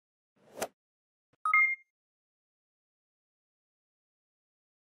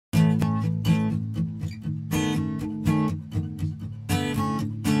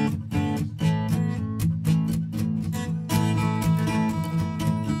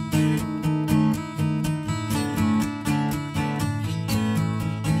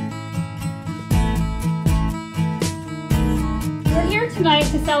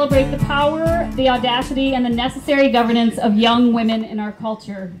to celebrate the power, the audacity, and the necessary governance of young women in our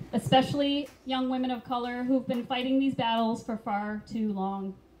culture, especially young women of color who've been fighting these battles for far too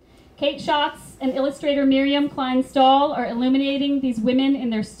long. Kate Schatz and illustrator Miriam Klein-Stahl are illuminating these women in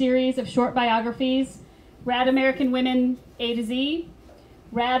their series of short biographies, Rad American Women A to Z,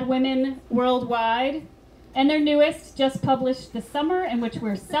 Rad Women Worldwide, and their newest, just published this summer, and which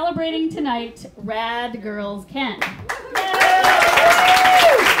we're celebrating tonight, Rad Girls Can.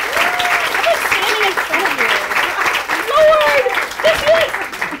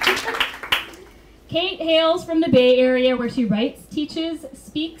 Kate hails from the Bay Area, where she writes, teaches,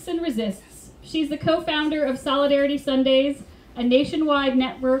 speaks, and resists. She's the co-founder of Solidarity Sundays, a nationwide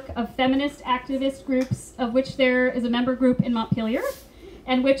network of feminist activist groups, of which there is a member group in Montpelier,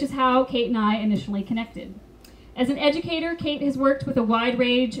 and which is how Kate and I initially connected. As an educator, Kate has worked with a wide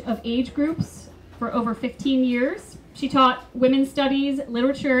range of age groups for over 15 years. She taught women's studies,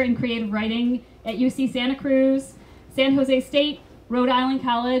 literature, and creative writing at UC Santa Cruz, San Jose State, Rhode Island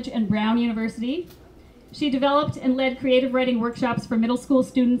College, and Brown University. She developed and led creative writing workshops for middle school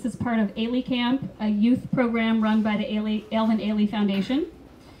students as part of Ailey Camp, a youth program run by the Alvin Ailey Foundation.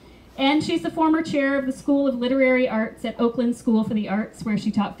 And she's the former chair of the School of Literary Arts at Oakland School for the Arts, where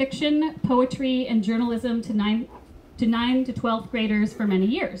she taught fiction, poetry, and journalism to 9 to 12th graders for many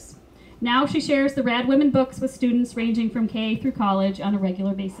years. Now she shares the Rad Women books with students ranging from K through college on a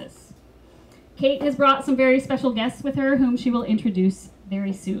regular basis. Kate has brought some very special guests with her, whom she will introduce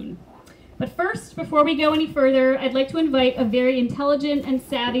very soon. But first, before we go any further, I'd like to invite a very intelligent and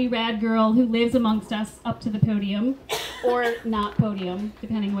savvy rad girl who lives amongst us up to the podium, or not podium,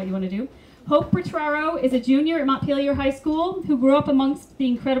 depending what you want to do. Hope Petraro is a junior at Montpelier High School who grew up amongst the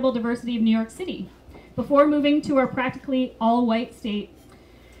incredible diversity of New York City before moving to our practically all-white state.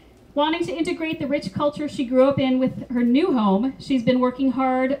 Wanting to integrate the rich culture she grew up in with her new home, she's been working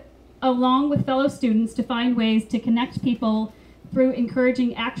hard along with fellow students to find ways to connect people through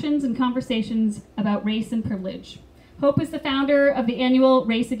encouraging actions and conversations about race and privilege. Hope is the founder of the annual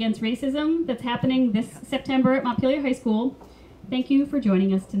Race Against Racism that's happening this September at Montpelier High School. Thank you for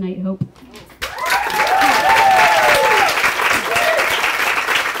joining us tonight, Hope.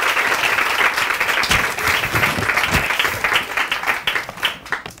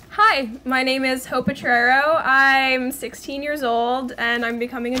 Hi, my name is Hope Petraro. I'm 16 years old and I'm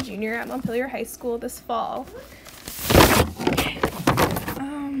becoming a junior at Montpelier High School this fall.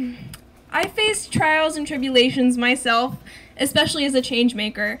 I faced trials and tribulations myself, especially as a change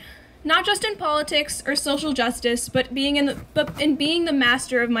maker, not just in politics or social justice, but in being the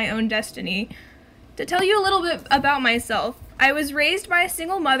master of my own destiny. To tell you a little bit about myself, I was raised by a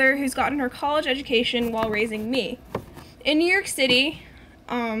single mother who's gotten her college education while raising me. In New York City,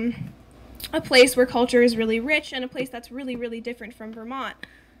 a place where culture is really rich and a place that's really, really different from Vermont.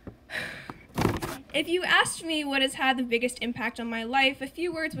 If you asked me what has had the biggest impact on my life, a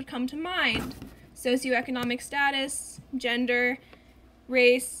few words would come to mind: socioeconomic status, gender,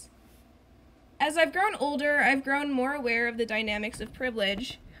 race. As I've grown older, I've grown more aware of the dynamics of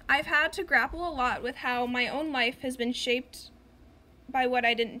privilege. I've had to grapple a lot with how my own life has been shaped by what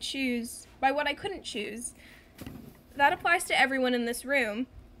I couldn't choose. That applies to everyone in this room.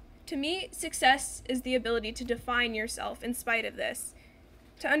 To me, success is the ability to define yourself in spite of this.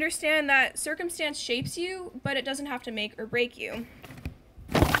 To understand that circumstance shapes you, but it doesn't have to make or break you.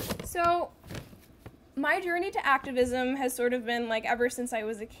 So, my journey to activism has sort of been like ever since I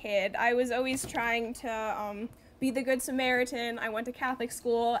was a kid. I was always trying to be the Good Samaritan. I went to Catholic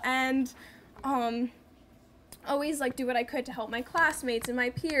school and always like do what I could to help my classmates and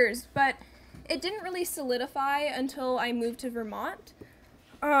my peers, but it didn't really solidify until I moved to Vermont.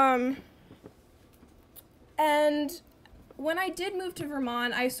 And when I did move to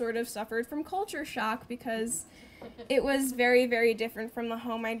Vermont, I sort of suffered from culture shock because it was very, very different from the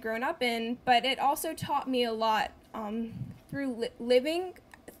home I'd grown up in, but it also taught me a lot through living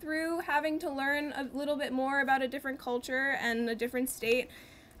through having to learn a little bit more about a different culture and a different state.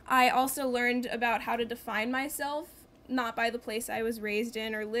 I also learned about how to define myself, not by the place I was raised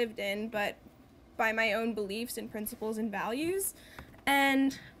in or lived in, but by my own beliefs and principles and values.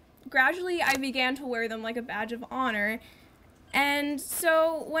 And gradually I began to wear them like a badge of honor. And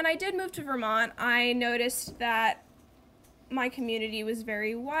so when I did move to Vermont, I noticed that my community was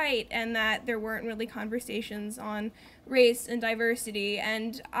very white and that there weren't really conversations on race and diversity.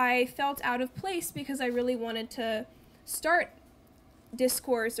 And I felt out of place because I really wanted to start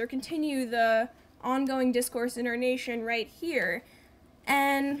discourse or continue the ongoing discourse in our nation right here.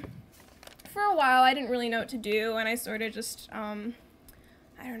 And for a while, I didn't really know what to do, and I sort of just,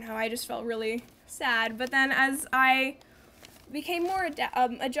 I just felt really sad. But then as I became more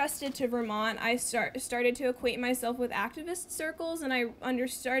adjusted to Vermont, I started to acquaint myself with activist circles, and I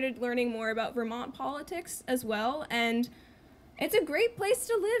started learning more about Vermont politics as well, and it's a great place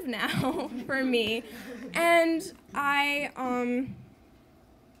to live now for me. And I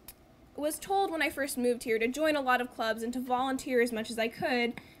was told when I first moved here to join a lot of clubs and to volunteer as much as I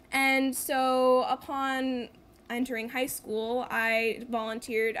could, and so upon entering high school, I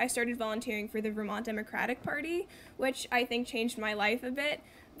started volunteering for the Vermont Democratic Party, which I think changed my life a bit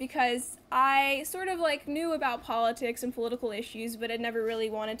because I sort of like knew about politics and political issues, but had never really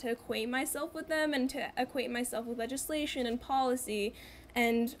wanted to acquaint myself with them and to acquaint myself with legislation and policy,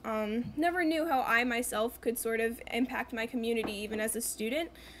 and never knew how I myself could sort of impact my community even as a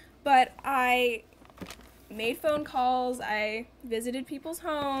student. But I made phone calls, I visited people's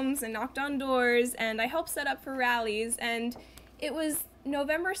homes and knocked on doors, and I helped set up for rallies. And it was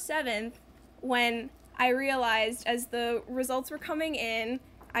November 7th when I realized, as the results were coming in,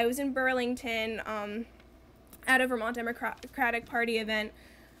 I was in Burlington at a Vermont Democratic Party event,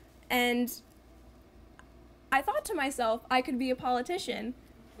 and I thought to myself, I could be a politician.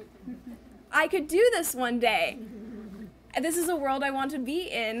 I could do this one day. This is a world I want to be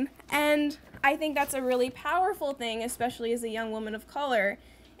in, and I think that's a really powerful thing, especially as a young woman of color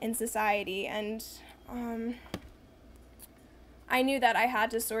in society. And I knew that I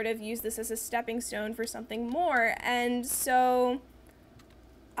had to sort of use this as a stepping stone for something more. And so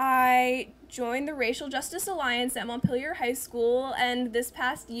I joined the Racial Justice Alliance at Montpelier High School, and this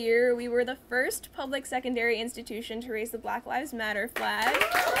past year we were the first public secondary institution to raise the Black Lives Matter flag.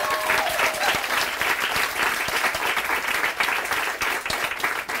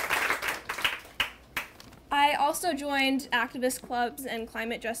 I also joined activist clubs and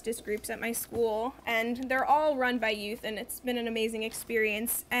climate justice groups at my school, and they're all run by youth, and it's been an amazing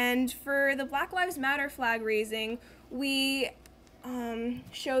experience. And for the Black Lives Matter flag raising, we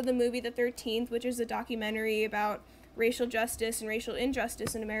showed the movie The 13th, which is a documentary about racial justice and racial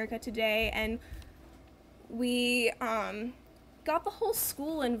injustice in America today, and we got the whole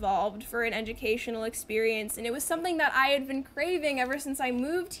school involved for an educational experience, and it was something that I had been craving ever since I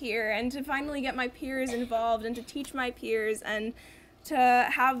moved here, and to finally get my peers involved and to teach my peers and to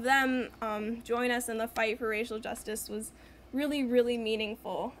have them join us in the fight for racial justice was really, really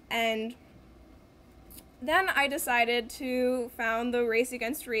meaningful. And then I decided to found the Race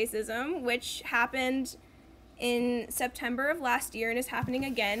Against Racism, which happened in September of last year and is happening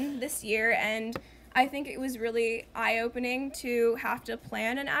again this year, and I think it was really eye-opening to have to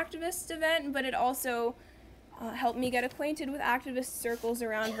plan an activist event, but it also helped me get acquainted with activist circles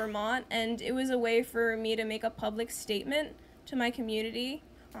around Vermont, and it was a way for me to make a public statement to my community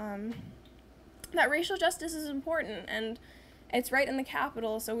that racial justice is important, and it's right in the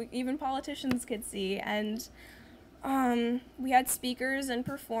Capitol, so even politicians could see. And we had speakers and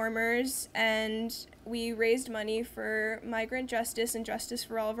performers, and we raised money for migrant justice and Justice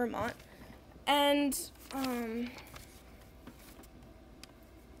for All Vermont. And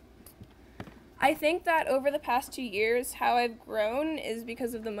I think that over the past 2 years, how I've grown is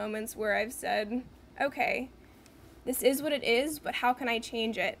because of the moments where I've said, okay, this is what it is, but how can I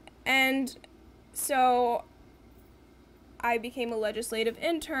change it? And so I became a legislative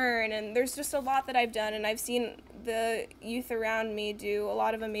intern, and there's just a lot that I've done, and I've seen the youth around me do a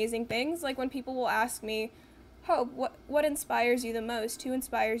lot of amazing things. Like when people will ask me, Hope, what inspires you the most? Who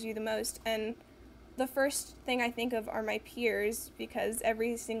inspires you the most? And the first thing I think of are my peers, because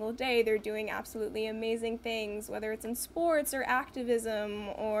every single day they're doing absolutely amazing things, whether it's in sports or activism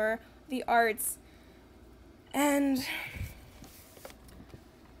or the arts. And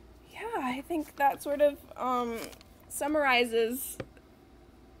yeah, I think that sort of summarizes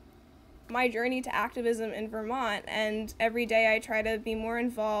my journey to activism in Vermont. And every day I try to be more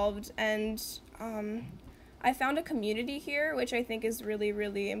involved, and I found a community here, which I think is really,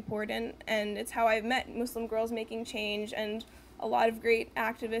 really important, and it's how I've met Muslim Girls Making Change and a lot of great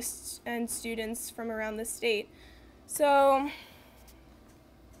activists and students from around the state. So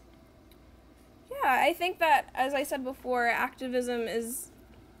yeah, I think that, as I said before, activism has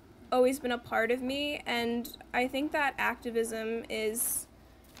always been a part of me, and I think that activism is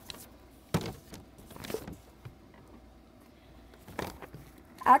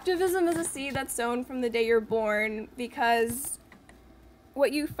a seed that's sown from the day you're born, because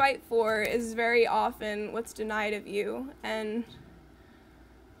what you fight for is very often what's denied of you. And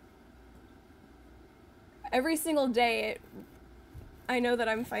every single day I know that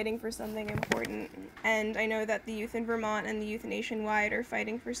I'm fighting for something important, and I know that the youth in Vermont and the youth nationwide are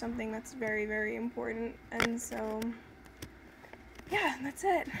fighting for something that's very, very important. And so yeah, that's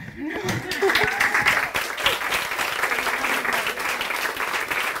it.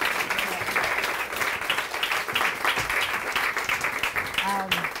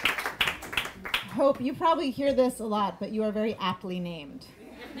 Hope, you probably hear this a lot, but you are very aptly named.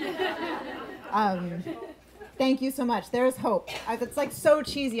 Thank you so much. There is hope. It's like so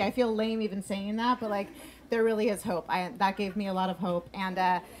cheesy. I feel lame even saying that, but like there really is hope. That gave me a lot of hope. And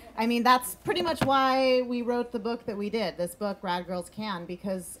I mean, that's pretty much why we wrote the book that we did, this book, Rad Girls Can,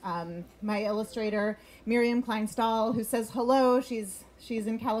 because my illustrator, Miriam Kleinstahl, who says hello, she's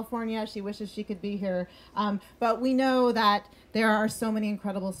in California. She wishes she could be here. But we know that there are so many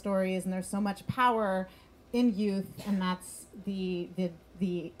incredible stories and there's so much power in youth, and that's the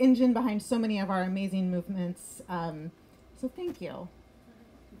engine behind so many of our amazing movements. So thank you.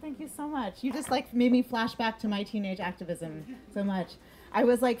 Thank you so much. You just like made me flash back to my teenage activism so much. I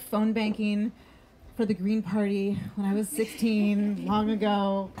was like phone banking for the Green Party when I was 16, long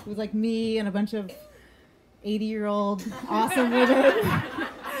ago. It was like me and a bunch of 80-year-old awesome women.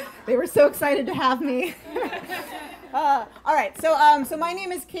 They were so excited to have me. All right, so my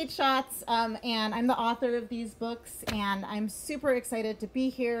name is Kate Schatz, and I'm the author of these books, and I'm super excited to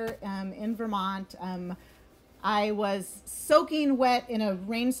be here in Vermont. I was soaking wet in a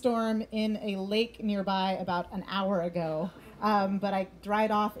rainstorm in a lake nearby about an hour ago, but I dried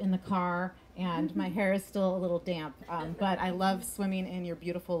off in the car, and my hair is still a little damp, but I love swimming in your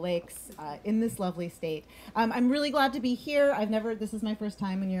beautiful lakes in this lovely state. I'm really glad to be here. This is my first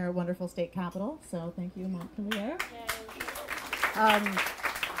time in your wonderful state capital, so thank you, Montpelier.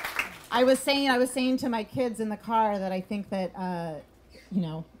 I was saying to my kids in the car that I think that,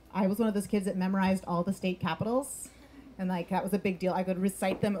 I was one of those kids that memorized all the state capitals. And like that was a big deal. I could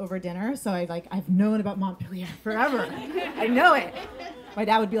recite them over dinner. So I've known about Montpelier forever. I know it. My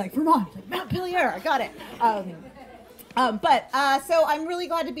dad would be like, Vermont, like, Montpelier, I got it. So I'm really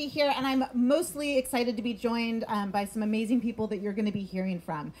glad to be here, and I'm mostly excited to be joined by some amazing people that you're going to be hearing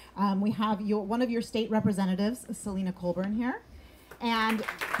from. We have one of your state representatives, Selena Colburn, here. And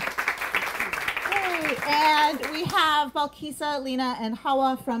we have Balkisa, Lena, and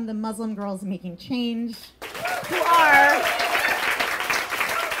Hawa from the Muslim Girls Making Change, who are,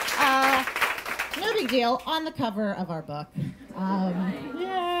 no big deal, on the cover of our book.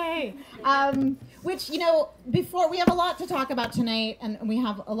 Yay! Which, before, we have a lot to talk about tonight, and we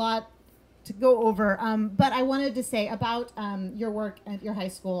have a lot to go over, but I wanted to say about your work at your high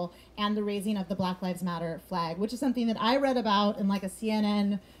school and the raising of the Black Lives Matter flag, which is something that I read about in like a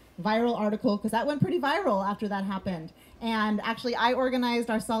CNN viral article, because that went pretty viral after that happened. And actually, I organized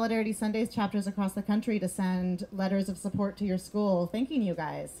our Solidarity Sundays chapters across the country to send letters of support to your school, thanking you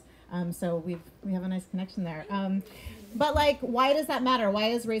guys. So we have a nice connection there. But like, why does that matter? Why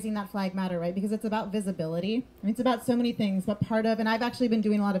does raising that flag matter, right? Because it's about visibility. I mean, it's about so many things, but and I've actually been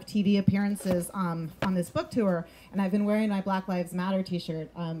doing a lot of TV appearances on this book tour, and I've been wearing my Black Lives Matter t-shirt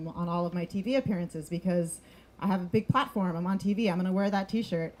on all of my TV appearances because I have a big platform. I'm on TV. I'm going to wear that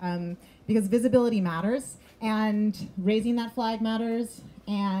t-shirt because visibility matters, and raising that flag matters,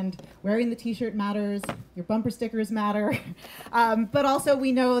 and wearing the t-shirt matters. Your bumper stickers matter. But also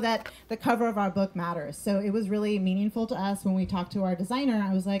we know that the cover of our book matters. So it was really meaningful to us when we talked to our designer.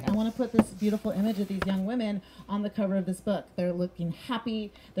 I was like, I want to put this beautiful image of these young women on the cover of this book. They're looking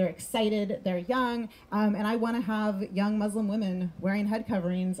happy, they're excited, they're young, and I want to have young Muslim women wearing head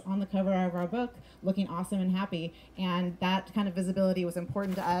coverings on the cover of our book, looking awesome and happy. And that kind of visibility was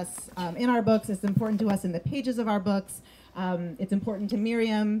important to us in our books. It's important to us in the pages of our books. It's important to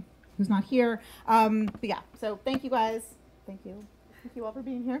Miriam, who's not here. But yeah, so thank you guys. Thank you. Thank you all for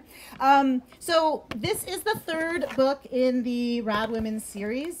being here. So this is the third book in the Rad Women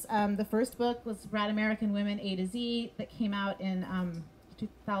series. The first book was Rad American Women A to Z that came out in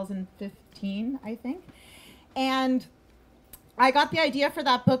 2015, I think. And I got the idea for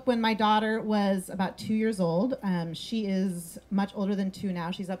that book when my daughter was about 2 years old. She is much older than 2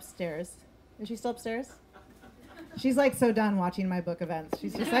 now. She's upstairs. Is she still upstairs? She's like so done watching my book events.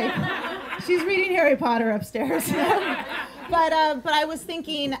 She's just like, she's reading Harry Potter upstairs. But I was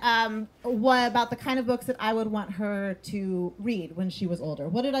thinking about the kind of books that I would want her to read when she was older.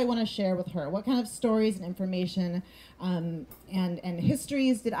 What did I want to share with her? What kind of stories and information and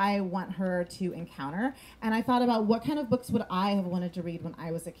histories did I want her to encounter? And I thought about what kind of books would I have wanted to read when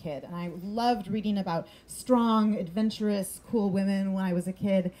I was a kid. And I loved reading about strong, adventurous, cool women when I was a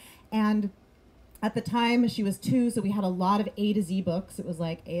kid. And at the time, she was 2, so we had a lot of A to Z books. It was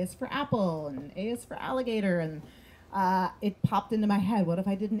like A is for apple and A is for alligator, and it popped into my head, what if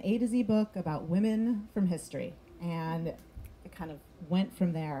I did an A to Z book about women from history? And it kind of went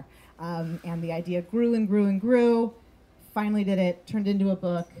from there. And the idea grew and grew and grew. Finally did it, turned into a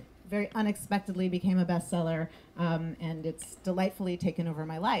book. very unexpectedly became a bestseller, and it's delightfully taken over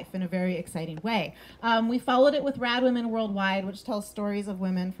my life in a very exciting way. We followed it with Rad Women Worldwide, which tells stories of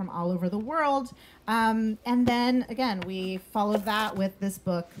women from all over the world. And then, again, we followed that with this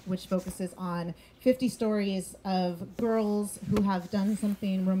book, which focuses on 50 stories of girls who have done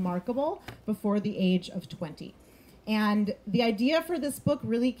something remarkable before the age of 20. And the idea for this book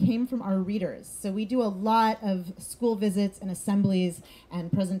really came from our readers. So we do a lot of school visits and assemblies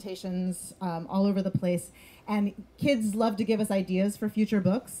and presentations all over the place. And kids love to give us ideas for future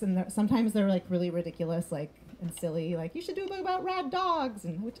books. And sometimes they're like really ridiculous, like, and silly, like, you should do a book about rad dogs.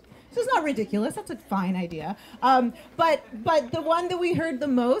 And which is not ridiculous, that's a fine idea. But the one that we heard the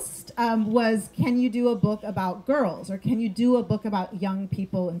most was, can you do a book about girls? Or can you do a book about young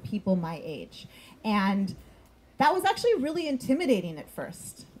people and people my age? And that was actually really intimidating at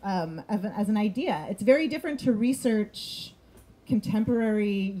first as an idea. It's very different to research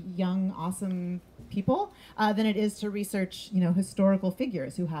contemporary, young, awesome people than it is to research, historical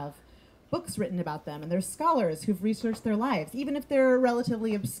figures who have books written about them. And there's scholars who've researched their lives. Even if they're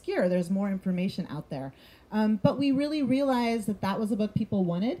relatively obscure, there's more information out there. But we really realized that that was a book people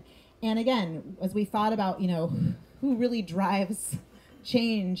wanted. And again, as we thought about, who really drives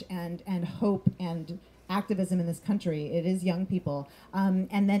change and hope and activism in this country, it is young people.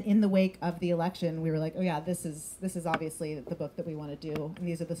 And then in the wake of the election, we were like, oh yeah, this is obviously the book that we want to do, and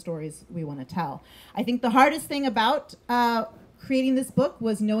these are the stories we want to tell. I think the hardest thing about creating this book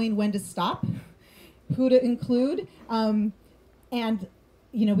was knowing when to stop, who to include, and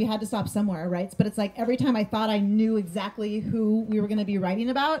we had to stop somewhere, right? But it's like every time I thought I knew exactly who we were going to be writing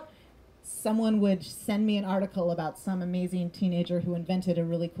about, someone would send me an article about some amazing teenager who invented a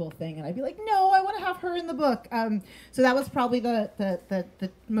really cool thing, and I'd be like, no, I want to have her in the book. So that was probably the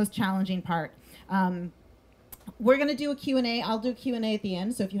most challenging part. We're going to do a Q&A. I'll do a Q&A at the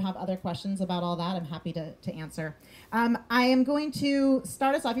end, so if you have other questions about all that, I'm happy to answer. I am going to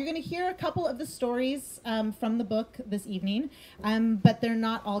start us off. You're going to hear a couple of the stories from the book this evening, but they're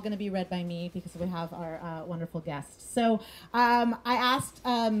not all going to be read by me because we have our wonderful guests. So I asked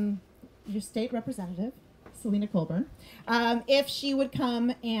your state representative, Selena Colburn, if she would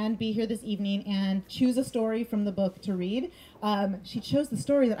come and be here this evening and choose a story from the book to read. She chose the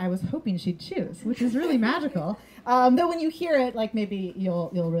story that I was hoping she'd choose, which is really magical. Though when you hear it, like, maybe you'll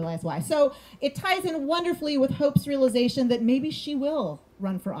realize why. So it ties in wonderfully with Hope's realization that maybe she will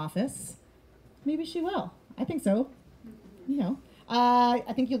run for office. Maybe she will. I think so.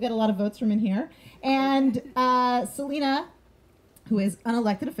 I think you'll get a lot of votes from in here. And Selena, who is an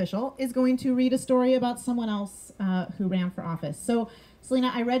elected official, is going to read a story about someone else who ran for office. So,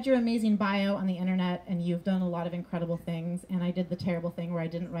 Selena, I read your amazing bio on the internet, and you've done a lot of incredible things, and I did the terrible thing where I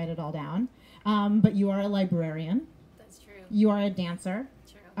didn't write it all down. But you are a librarian. That's true. You are a dancer.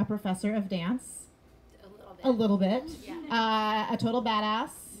 True. A professor of dance. A little bit. Yeah. A total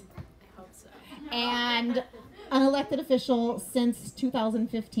badass. I hope so. And an elected official since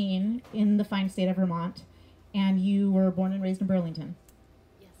 2015 in the fine state of Vermont. And you were born and raised in Burlington.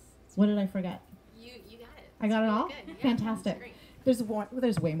 Yes. What did I forget? You got it. I got it all? Good. Yeah, Fantastic. great.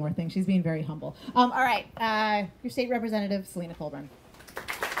 There's way more things. She's being very humble. All right. Your state representative, Selena Colburn.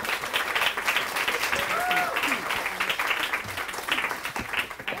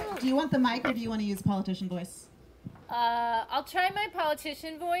 Do you want the mic or do you want to use politician voice? I'll try my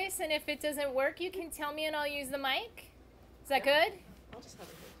politician voice, and if it doesn't work, you can tell me and I'll use the mic. Is that good? I'll just have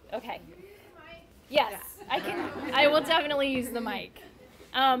it. Okay. Yes, I will definitely use the mic.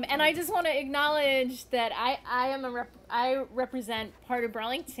 And I just want to acknowledge that I represent part of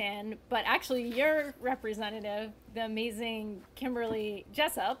Burlington, but actually your representative, the amazing Kimberly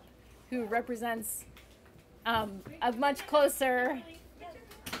Jessup, who represents a much closer,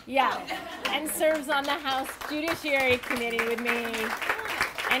 and serves on the House Judiciary Committee with me,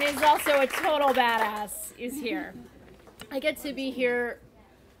 and is also a total badass, is here. I get to be here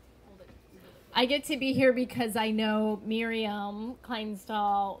because I know Miriam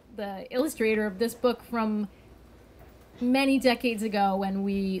Kleinstahl, the illustrator of this book, from many decades ago when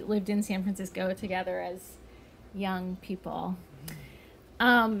we lived in San Francisco together as young people.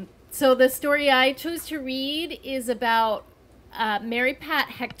 So the story I chose to read is about Mary Pat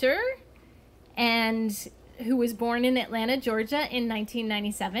Hector, and who was born in Atlanta, Georgia in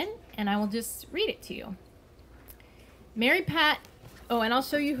 1997, and I will just read it to you. Mary Pat, oh, and I'll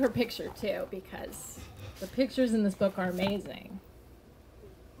show you her picture too, because the pictures in this book are amazing.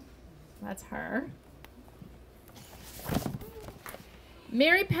 That's her.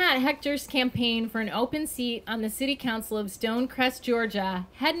 Mary Pat Hector's campaign for an open seat on the city council of Stonecrest, Georgia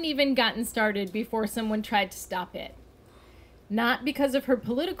hadn't even gotten started before someone tried to stop it. not because of her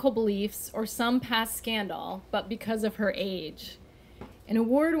political beliefs or some past scandal, but because of her age. An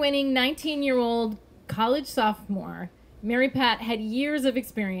award-winning 19-year-old college sophomore, Mary Pat had years of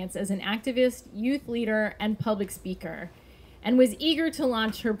experience as an activist, youth leader, and public speaker, and was eager to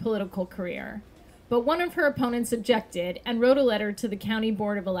launch her political career. But one of her opponents objected and wrote a letter to the County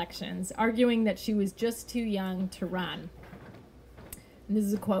Board of Elections, arguing that she was just too young to run. And this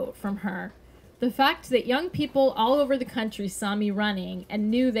is a quote from her. "The fact that young people all over the country saw me running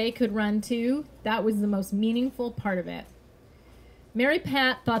and knew they could run too, that was the most meaningful part of it." Mary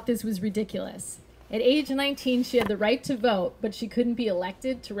Pat thought this was ridiculous. At age 19, she had the right to vote, but she couldn't be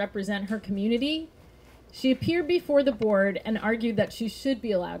elected to represent her community. She appeared before the board and argued that she should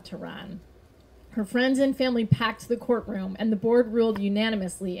be allowed to run. Her friends and family packed the courtroom, and the board ruled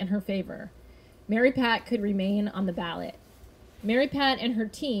unanimously in her favor. Mary Pat could remain on the ballot. Mary Pat and her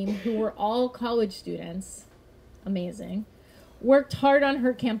team, who were all college students, amazing, worked hard on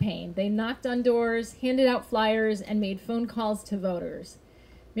her campaign. They knocked on doors, handed out flyers, and made phone calls to voters.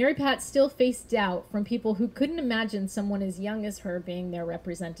 Mary Pat still faced doubt from people who couldn't imagine someone as young as her being their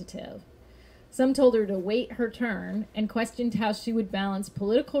representative. Some told her to wait her turn and questioned how she would balance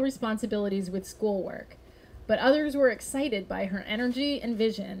political responsibilities with schoolwork. But others were excited by her energy and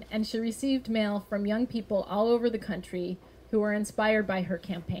vision, and she received mail from young people all over the country who were inspired by her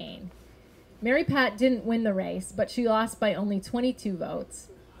campaign. Mary Pat didn't win the race, but she lost by only 22 votes.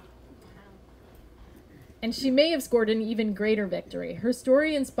 And she may have scored an even greater victory. Her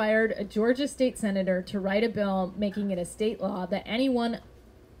story inspired a Georgia state senator to write a bill making it a state law that anyone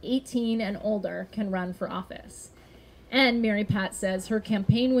 18 and older can run for office. And Mary Pat says her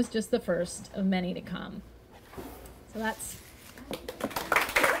campaign was just the first of many to come. So that's the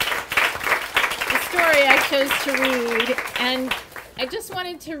story I chose to read. And I just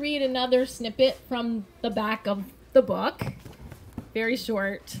wanted to read another snippet from the back of the book, very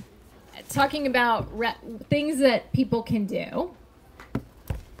short, talking about things that people can do.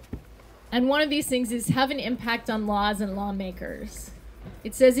 And one of these things is have an impact on laws and lawmakers.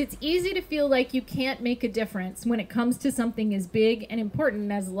 It says, "It's easy to feel like you can't make a difference when it comes to something as big and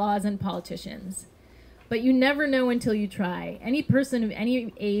important as laws and politicians. But you never know until you try. Any person of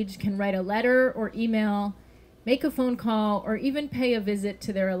any age can write a letter or email, make a phone call, or even pay a visit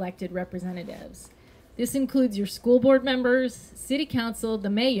to their elected representatives. This includes your school board members, city council, the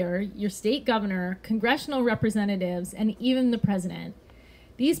mayor, your state governor, congressional representatives, and even the president.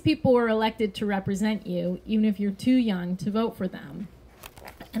 These people were elected to represent you, even if you're too young to vote for them."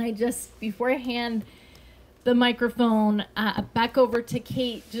 And I just, before I hand the microphone back over to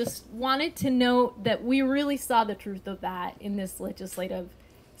Kate, just wanted to note that we really saw the truth of that in this legislative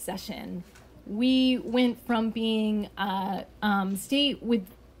session. We went from being a state with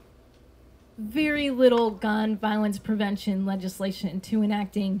very little gun violence prevention legislation to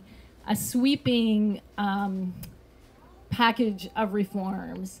enacting a sweeping package of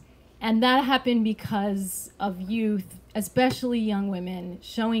reforms. And that happened because of youth, especially young women,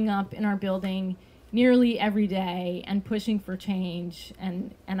 showing up in our building nearly every day and pushing for change.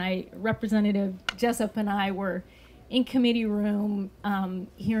 And Representative Jessup and I were in committee room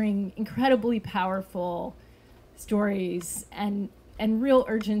hearing incredibly powerful stories and real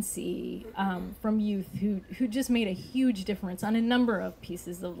urgency from youth who just made a huge difference on a number of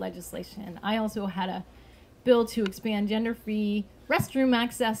pieces of legislation. I also had a bill to expand gender-free restroom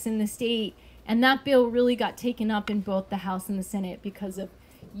access in the state, and that bill really got taken up in both the House and the Senate because of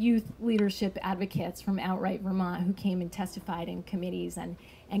youth leadership advocates from Outright Vermont who came and testified in committees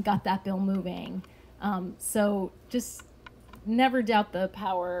and got that bill moving. So just never doubt the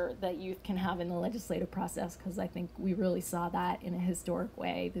power that youth can have in the legislative process, because I think we really saw that in a historic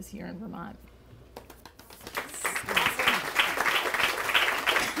way this year in Vermont.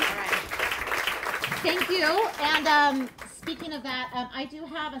 Thank you. And speaking of that, I do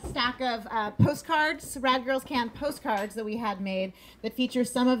have a stack of postcards, Rad Girls Can postcards that we had made that feature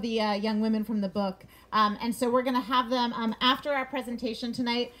some of the young women from the book. And so we're going to have them after our presentation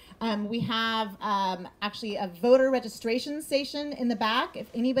tonight. We have actually a voter registration station in the back. If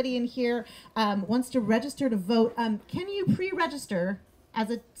anybody in here wants to register to vote, can you pre-register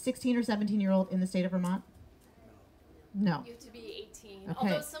as a 16 or 17-year-old in the state of Vermont? No. You have to be 18. Okay.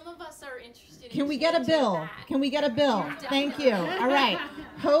 Although some of us are interested in Can we get a bill? Can we get a bill? Thank you. All right.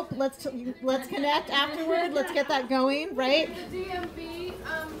 Hope, let's connect afterward. Let's get that going, right? The DMV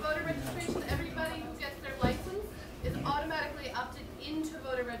voter registration, everybody who gets their license is automatically opted into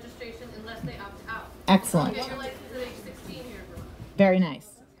voter registration unless they opt out. Excellent. You get your license at age 16 here in Vermont. Very nice.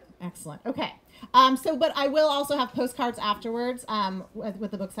 Excellent. Okay. But I will also have postcards afterwards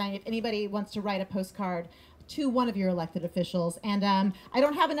with the book signing. If anybody wants to write a postcard to one of your elected officials. And I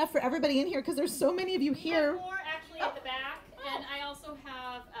don't have enough for everybody in here because there's so many of you here. More actually at the back, and I also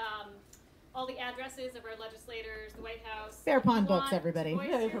have all the addresses of our legislators, the White House. Bear Pond If you books, want everybody. voice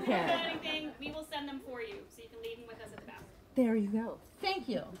Very or prepared. anything, we will send them for you, so you can leave them with us at the back. There you go. Thank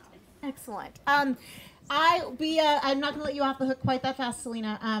you. Excellent. I'm not going to let you off the hook quite that fast,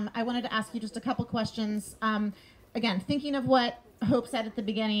 Selena. I wanted to ask you just a couple questions. Again, thinking of what Hope said at the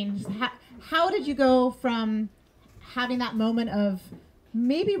beginning, how did you go from having that moment of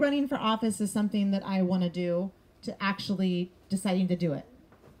maybe running for office is something that I want to do to actually deciding to do it?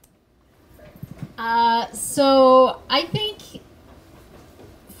 So I think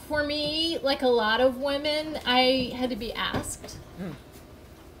for me, like a lot of women, I had to be asked,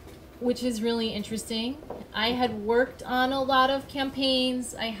 which is really interesting. I had worked on a lot of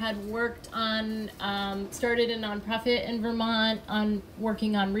campaigns. I had worked on, started a nonprofit in Vermont on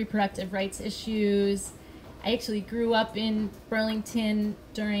working on reproductive rights issues. I actually grew up in Burlington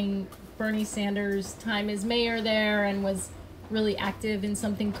during Bernie Sanders' time as mayor there and was really active in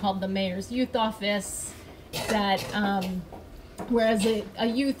something called the Mayor's Youth Office that, whereas a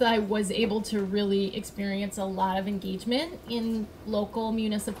youth, I was able to really experience a lot of engagement in local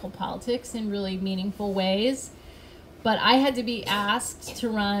municipal politics in really meaningful ways. But I had to be asked to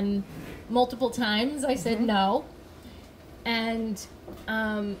run multiple times. I said no. And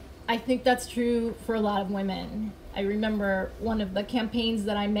I think that's true for a lot of women. I remember one of the campaigns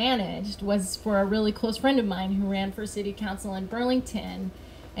that I managed was for a really close friend of mine who ran for city council in Burlington.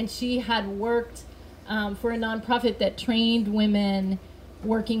 And she had worked for a nonprofit that trained women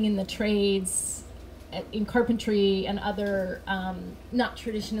working in the trades, in carpentry and other not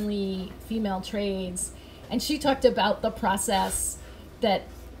traditionally female trades. And she talked about the process that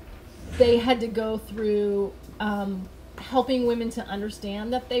they had to go through helping women to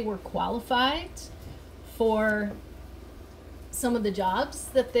understand that they were qualified for some of the jobs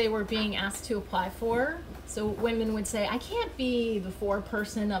that they were being asked to apply for. So women would say, I can't be the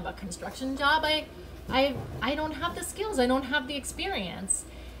foreperson of a construction job. I don't have the skills. I don't have the experience.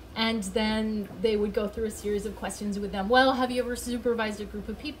 And then they would go through a series of questions with them. Well, have you ever supervised a group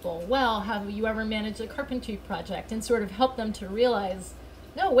of people? Well, have you ever managed a carpentry project? And sort of help them to realize,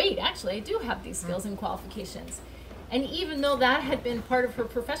 no, wait, actually, I do have these skills and qualifications. And even though that had been part of her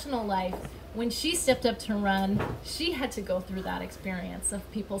professional life, when she stepped up to run, she had to go through that experience of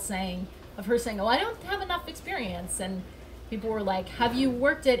people saying, of her saying, oh, I don't have enough experience. And people were like, have you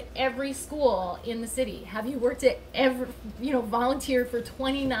worked at every school in the city? Have you worked at every, volunteered for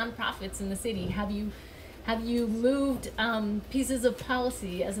 20 nonprofits in the city? Have you moved pieces of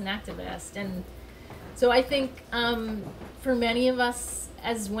policy as an activist? And so I think for many of us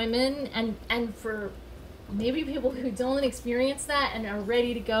as women and for maybe people who don't experience that and are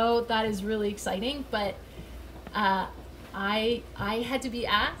ready to go, that is really exciting. But I had to be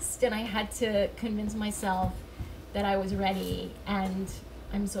asked, and I had to convince myself that I was ready, and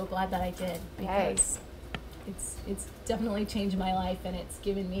I'm so glad that I did, because it's definitely changed my life, and it's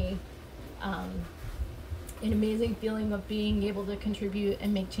given me an amazing feeling of being able to contribute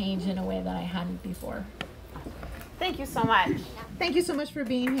and make change in a way that I hadn't before. Thank you so much. Thank you so much for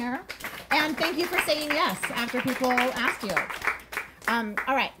being here. And thank you for saying yes after people asked you.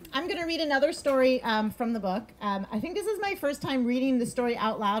 All right, I'm going to read another story from the book. I think this is my first time reading the story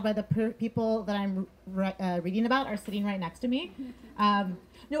out loud, by the people that I'm reading about are sitting right next to me.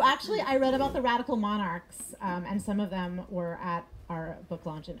 No, actually, I read about the Radical Monarchs, and some of them were at our book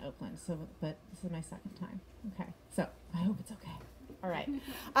launch in Oakland. But this is my second time. Okay, so I hope it's okay. All right.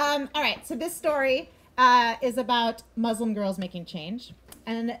 All right, so this story is about Muslim girls making change.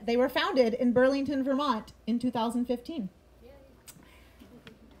 And they were founded in Burlington, Vermont in 2015.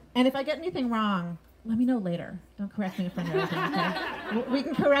 And if I get anything wrong, let me know later. Don't correct me in front of everything, okay? We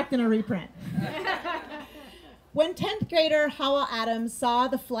can correct in a reprint. When 10th grader Hawa Adams saw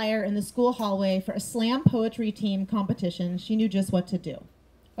the flyer in the school hallway for a slam poetry team competition, she knew just what to do.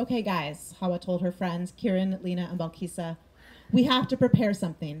 Okay, guys, Hawa told her friends, Kieran, Lena, and Balkisa, we have to prepare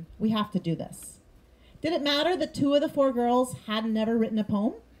something. We have to do this. Did it matter that 2 of the 4 girls had never written a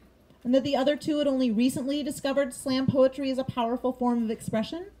poem? And that the other 2 had only recently discovered slam poetry as a powerful form of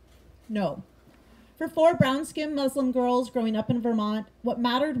expression? No. For 4 brown-skinned Muslim girls growing up in Vermont, what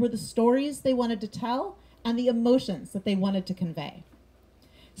mattered were the stories they wanted to tell and the emotions that they wanted to convey.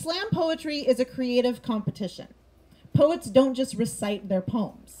 Slam poetry is a creative competition. Poets don't just recite their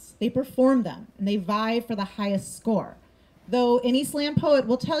poems. They perform them, and they vie for the highest score. Though any slam poet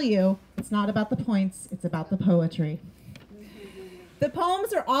will tell you, it's not about the points, it's about the poetry. The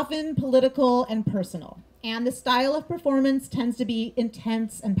poems are often political and personal, and the style of performance tends to be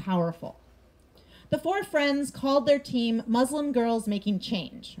intense and powerful. The four friends called their team Muslim Girls Making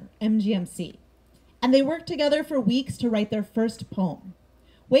Change, or MGMC, and they worked together for weeks to write their first poem.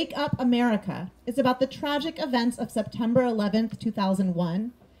 Wake Up America is about the tragic events of September 11th,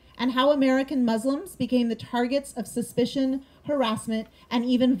 2001, and how American Muslims became the targets of suspicion, harassment, and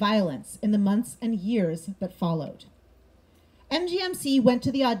even violence in the months and years that followed. MGMC went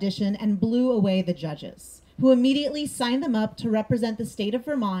to the audition and blew away the judges, who immediately signed them up to represent the state of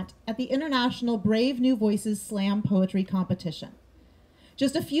Vermont at the International Brave New Voices Slam Poetry Competition.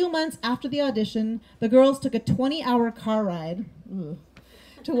 Just a few months after the audition, the girls took a 20-hour car ride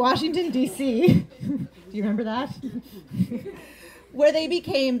to Washington, D.C. Do you remember that? Where they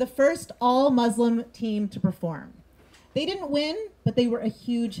became the first all-Muslim team to perform. They didn't win, but they were a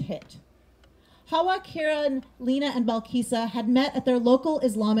huge hit. Hawa, Kiran, Lena, and Balkisa had met at their local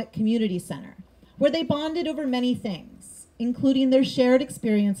Islamic community center, where they bonded over many things, including their shared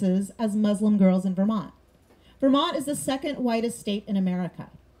experiences as Muslim girls in Vermont. Vermont is the second whitest state in America.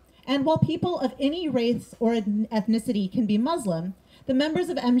 And while people of any race or ethnicity can be Muslim, the members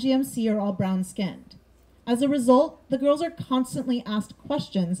of MGMC are all brown-skinned. As a result, the girls are constantly asked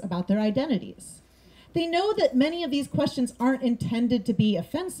questions about their identities. They know that many of these questions aren't intended to be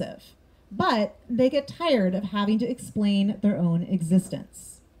offensive, but they get tired of having to explain their own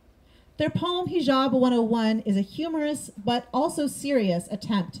existence. Their poem Hijab 101 is a humorous but also serious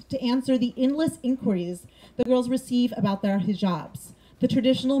attempt to answer the endless inquiries the girls receive about their hijabs, the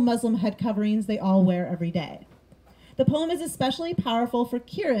traditional Muslim head coverings they all wear every day. The poem is especially powerful for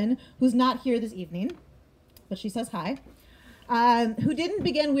Kiran, who's not here this evening, but she says hi, who didn't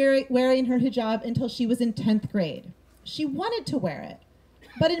begin wearing her hijab until she was in 10th grade. She wanted to wear it,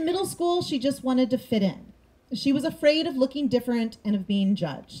 but in middle school, she just wanted to fit in. She was afraid of looking different and of being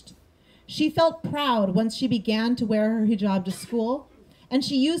judged. She felt proud once she began to wear her hijab to school, and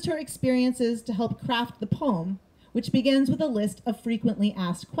she used her experiences to help craft the poem, which begins with a list of frequently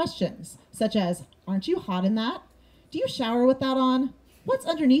asked questions, such as, aren't you hot in that? Do you shower with that on? What's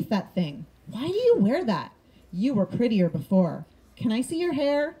underneath that thing? Why do you wear that? You were prettier before. Can I see your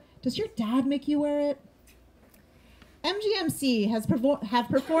hair? Does your dad make you wear it? MGMC have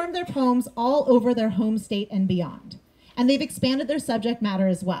performed their poems all over their home state and beyond, and they've expanded their subject matter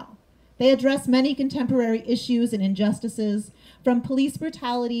as well. They address many contemporary issues and injustices, from police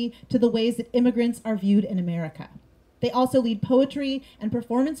brutality to the ways that immigrants are viewed in America. They also lead poetry and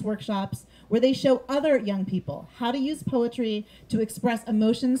performance workshops where they show other young people how to use poetry to express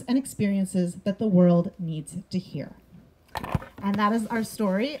emotions and experiences that the world needs to hear. And that is our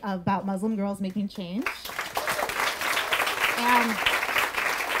story about Muslim girls making change.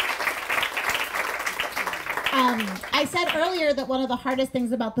 And I said earlier that one of the hardest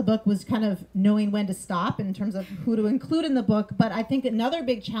things about the book was kind of knowing when to stop in terms of who to include in the book, but I think another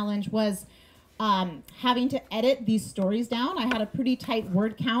big challenge was having to edit these stories down. I had a pretty tight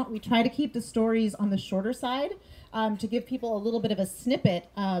word count. We try to keep the stories on the shorter side to give people a little bit of a snippet,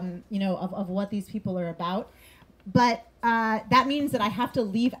 of what these people are about. But that means that I have to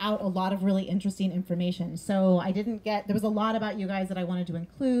leave out a lot of really interesting information. So there was a lot about you guys that I wanted to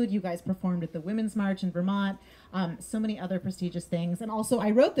include. You guys performed at the Women's March in Vermont, so many other prestigious things. And also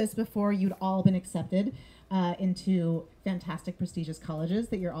I wrote this before you'd all been accepted into fantastic prestigious colleges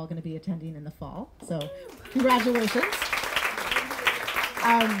that you're all gonna be attending in the fall. So congratulations.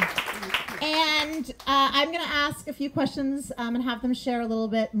 And I'm going to ask a few questions and have them share a little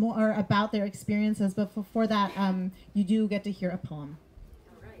bit more about their experiences. But before that, you do get to hear a poem.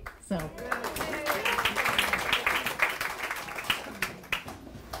 All right. So.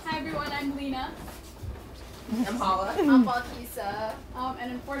 Hi, everyone. I'm Lena. I'm Paula. I'm Balkisa.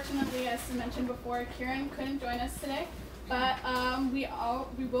 And unfortunately, as mentioned before, Kiran couldn't join us today. But we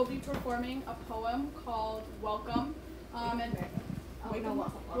will be performing a poem called Welcome. Welcome.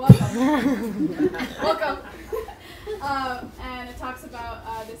 Welcome. And it talks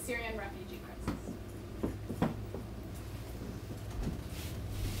about the Syrian refugee crisis.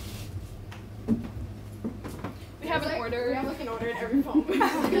 We have an order. We have like an order in every poem.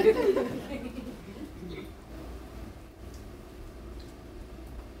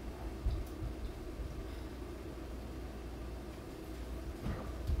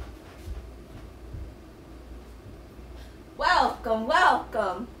 Welcome,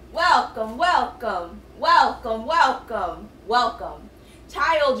 welcome, welcome, welcome, welcome, welcome, welcome.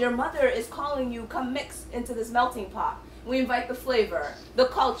 Child, your mother is calling you. Come mix into this melting pot. We invite the flavor, the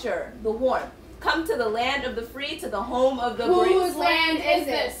culture, the warmth. Come to the land of the free, to the home of the brave. Whose land is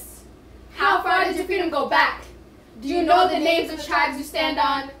this? How far does your freedom go back? Do you know the names of the tribes you stand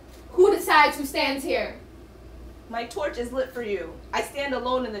on? Who decides who stands here? My torch is lit for you. I stand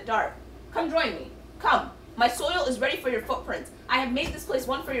alone in the dark. Come join me. Come, my soil is ready for your footprints. I have made this place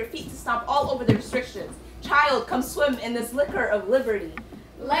one for your feet to stomp all over the restrictions. Child, come swim in this liquor of liberty.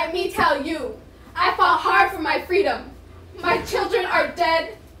 Let me tell you, I fought hard for my freedom. My children are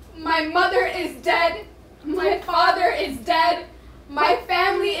dead. My mother is dead. My father is dead. My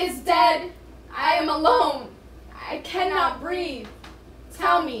family is dead. I am alone. I cannot breathe.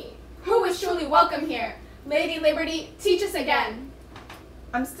 Tell me, who is truly welcome here? Lady Liberty, teach us again.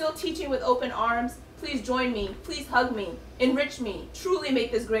 I'm still teaching with open arms. Please join me. Please hug me. Enrich me. Truly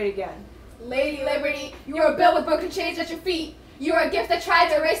make this great again. Lady Liberty, you are built with broken chains at your feet. You are a gift that tried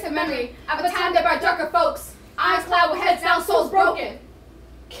to erase the memory of a time that brought darker folks. Eyes cloud with heads down, souls broken.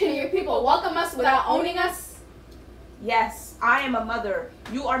 Can your people welcome us without owning us? Yes, I am a mother.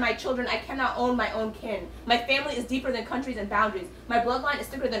 You are my children. I cannot own my own kin. My family is deeper than countries and boundaries. My bloodline is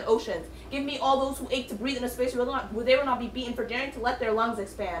thicker than oceans. Give me all those who ache to breathe in a space where they will not be beaten for daring to let their lungs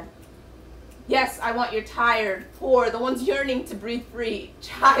expand. Yes, I want your tired, poor, the ones yearning to breathe free.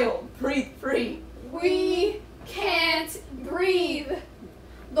 Child, breathe free. We can't breathe.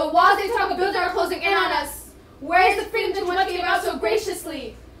 The walls they talk of building are closing in on us. Where is the freedom that you once gave out so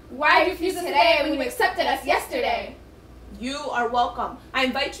graciously? Why do you refuse us today when you accepted us yesterday? You are welcome. I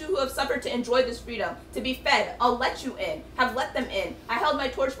invite you who have suffered to enjoy this freedom, to be fed. I'll let you in. Have let them in. I held my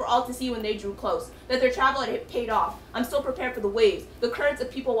torch for all to see when they drew close, that their travel had paid off. I'm still prepared for the waves, the currents of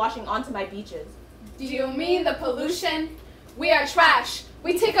people washing onto my beaches. Do you mean the pollution? We are trash.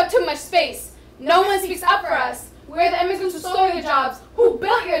 We take up too much space. No one speaks up for us. We're the immigrants who stole your jobs, who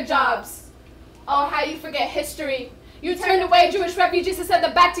built your jobs. Oh, how you forget history. You turned away Jewish refugees and sent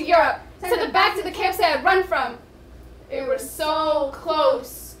them back to Europe, sent them back to the camps they had run from. We were so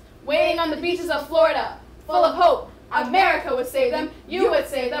close, waiting on the beaches of Florida, full of hope. America would save them, you would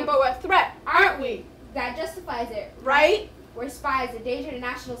save them, but we're a threat, aren't we? That justifies it. Right? We're spies, a danger to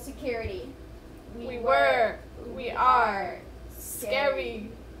national security. We were, we are, scary,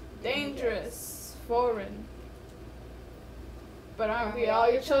 dangerous, foreign. But aren't we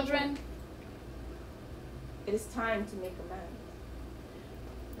all your children? It is time to make amends.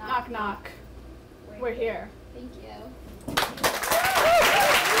 Knock, knock. We're here. Thank you.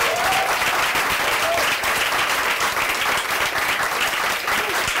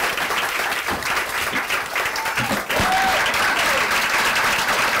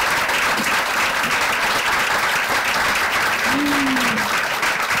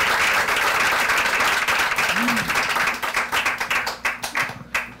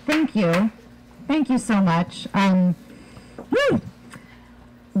 Thank you. Thank you so much.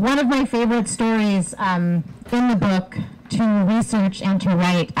 One of my favorite stories in the book to research and to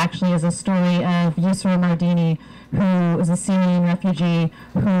write actually is a story of Yusra Mardini, who is a Syrian refugee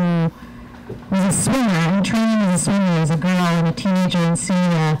who was a swimmer and trained as a swimmer as a girl and a teenager in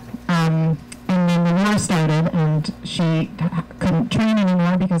Syria. And then the war started and she couldn't train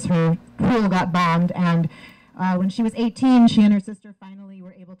anymore because her pool got bombed. And when she was 18, she and her sister finally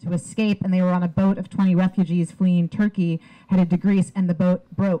were able to escape, and they were on a boat of 20 refugees fleeing Turkey, headed to Greece, and the boat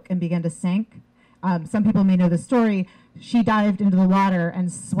broke and began to sink. Some people may know the story. She dived into the water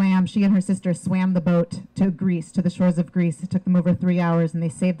and swam. She and her sister swam the boat to Greece, to the shores of Greece. It took them over 3 hours, and they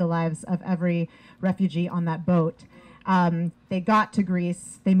saved the lives of every refugee on that boat. They got to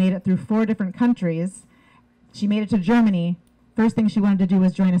Greece. They made it through 4 different countries. She made it to Germany. First thing she wanted to do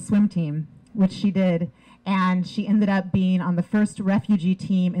was join a swim team, which she did. And she ended up being on the first refugee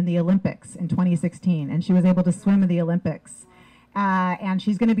team in the Olympics in 2016. And she was able to swim in the Olympics. And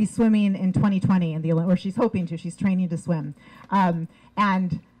she's going to be swimming in 2020 in the Olympics, or she's hoping to. She's training to swim.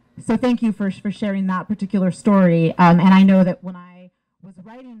 And so thank you for sharing that particular story. And I know that when I was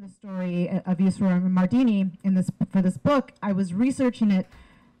writing the story of Yusra Mardini for this book, I was researching it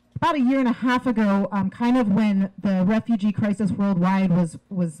about 1.5 years ago, kind of when the refugee crisis worldwide was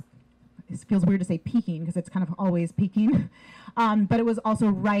it feels weird to say peaking because it's kind of always peaking, but it was also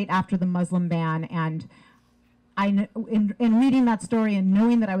right after the Muslim ban. And in reading that story and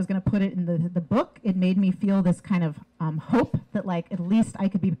knowing that I was going to put it in the book, it made me feel this kind of hope that, like, at least I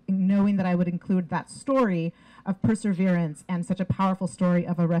could be knowing that I would include that story of perseverance and such a powerful story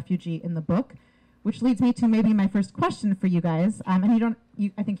of a refugee in the book, which leads me to maybe my first question for you guys. And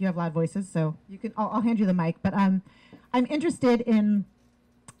I think you have loud voices, so you can. I'll hand you the mic. But I'm interested in.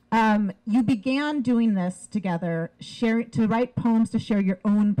 You began doing this together, to write poems to share your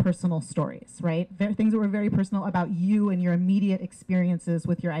own personal stories, right? Things that were very personal about you and your immediate experiences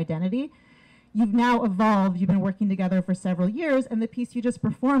with your identity. you've now evolved, you've been working together for several years, and the piece you just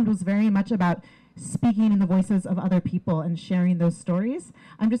performed was very much about speaking in the voices of other people and sharing those stories.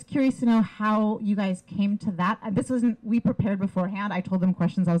 I'm just curious to know how you guys came to that. This wasn't, we prepared beforehand. I told them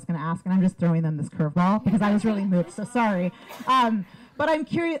questions I was going to ask, and I'm just throwing them this curveball because I was really moved, so sorry. But I'm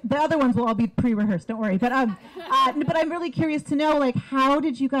curious, the other ones will all be pre-rehearsed, don't worry. But I'm really curious to know, like, how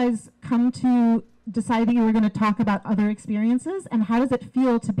did you guys come to decide that you were going to talk about other experiences, and how does it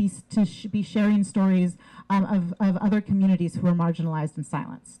feel to be sharing stories of other communities who are marginalized and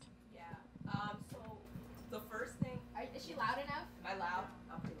silenced? Is she loud enough? Am I loud?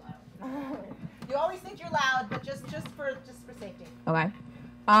 I'm too loud. You always think you're loud, but just for safety. Okay.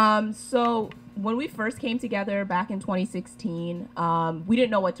 So when we first came together back in 2016, we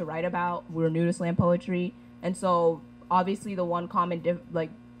didn't know what to write about. We were new to slam poetry, and so obviously the one common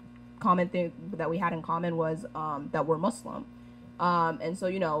thing that we had in common was that we're Muslim. And so,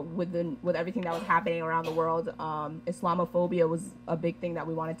 you know, with everything that was happening around the world, Islamophobia was a big thing that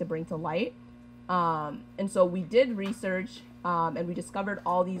we wanted to bring to light. And so we did research, and we discovered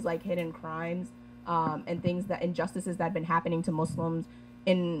all these like hidden crimes and injustices that had been happening to Muslims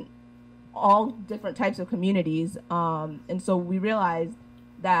in all different types of communities. And so we realized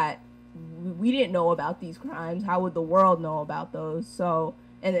that we didn't know about these crimes. How would the world know about those? So,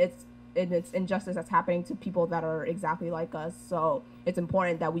 and it's injustice that's happening to people that are exactly like us. So it's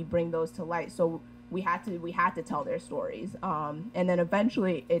important that we bring those to light. So we had to tell their stories. And then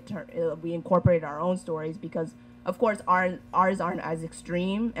eventually we incorporated our own stories because, of course, ours aren't as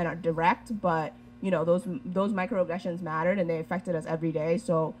extreme and are direct, but you know, those microaggressions mattered and they affected us every day.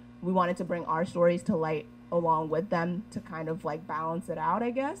 So we wanted to bring our stories to light along with them to kind of like balance it out,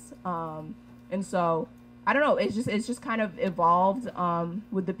 I guess. And so I don't know, it's just kind of evolved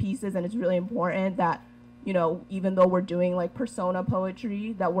with the pieces, and it's really important that, you know, even though we're doing like persona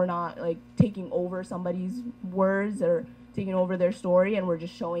poetry, that we're not like taking over somebody's words or taking over their story, and we're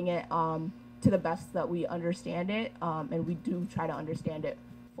just showing it to the best that we understand it, and we do try to understand it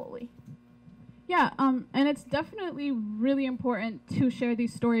fully. Yeah, and it's definitely really important to share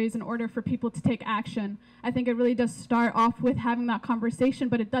these stories in order for people to take action. I think it really does start off with having that conversation,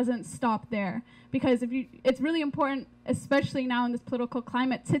 but it doesn't stop there. Because it's really important, especially now in this political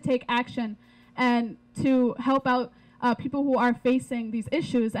climate, to take action and to help out people who are facing these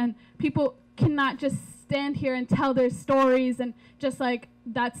issues. And people cannot just stand here and tell their stories and just like,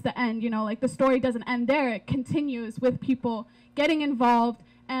 that's the end, you know, like the story doesn't end there. It continues with people getting involved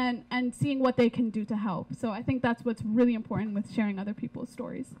and seeing what they can do to help. So I think that's what's really important with sharing other people's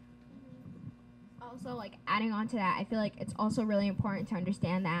stories. Also, like adding on to that, I feel like it's also really important to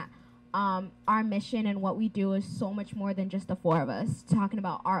understand that our mission and what we do is so much more than just the four of us talking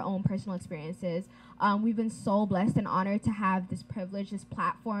about our own personal experiences. We've been so blessed and honored to have this privilege, this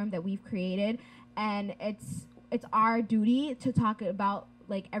platform that we've created, and it's our duty to talk about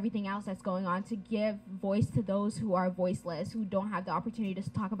like everything else that's going on, to give voice to those who are voiceless, who don't have the opportunity to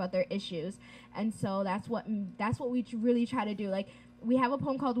talk about their issues. And so that's what we really try to do. Like, we have a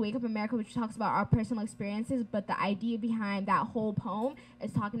poem called Wake Up America, which talks about our personal experiences, but the idea behind that whole poem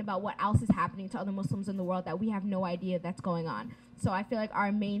is talking about what else is happening to other Muslims in the world that we have no idea that's going on. So I feel like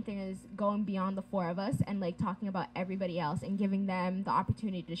our main thing is going beyond the four of us and like talking about everybody else and giving them the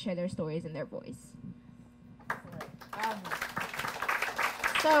opportunity to share their stories and their voice.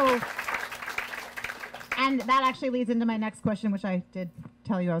 So, and that actually leads into my next question, which I did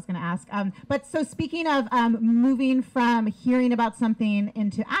tell you I was going to ask. But so speaking of moving from hearing about something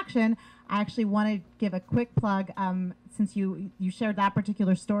into action, I actually want to give a quick plug, since you shared that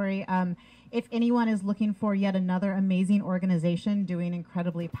particular story. If anyone is looking for yet another amazing organization doing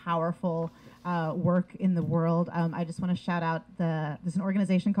incredibly powerful work in the world, I just want to shout out there's an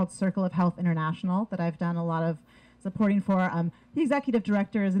organization called Circle of Health International that I've done a lot of supporting for. The executive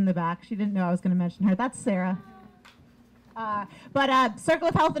director is in the back. She didn't know I was going to mention her. That's Sarah. But Circle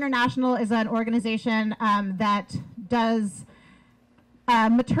of Health International is an organization that does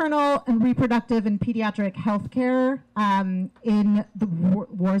maternal and reproductive and pediatric health care in the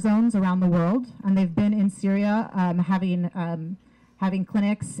war zones around the world. And they've been in Syria having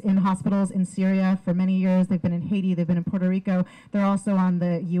clinics in hospitals in Syria for many years. They've been in Haiti, they've been in Puerto Rico. They're also on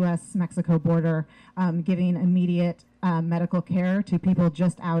the US-Mexico border, giving immediate medical care to people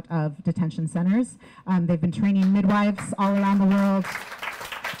just out of detention centers. They've been training midwives all around the world.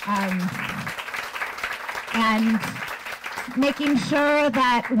 And making sure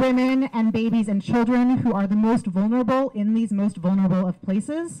that women and babies and children who are the most vulnerable in these most vulnerable of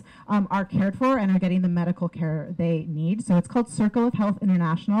places are cared for and are getting the medical care they need. So it's called Circle of Health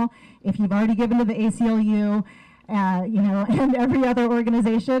International. If you've already given to the ACLU, and every other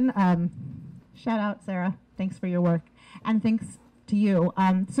organization, Shout out, Sarah. Thanks for your work. And thanks to you.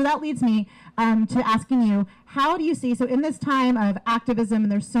 So that leads me to asking you, how do you see, so in this time of activism,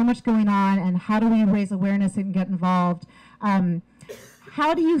 and there's so much going on, and how do we raise awareness and get involved?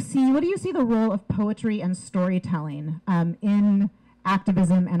 What do you see the role of poetry and storytelling in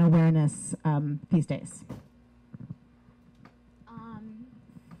activism and awareness these days?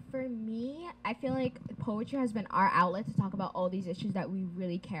 For me, I feel like poetry has been our outlet to talk about all these issues that we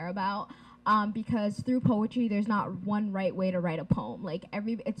really care about. Because through poetry, there's not one right way to write a poem. Like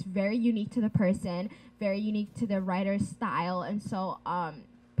it's very unique to the person, very unique to the writer's style, and so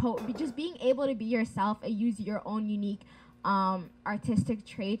just being able to be yourself and use your own unique artistic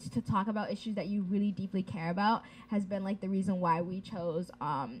traits to talk about issues that you really deeply care about has been like the reason why we chose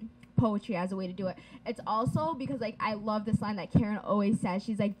poetry as a way to do it. It's also because like I love this line that Karen always says.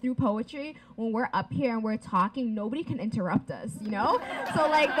 She's like, through poetry, when we're up here and we're talking, nobody can interrupt us, you know? So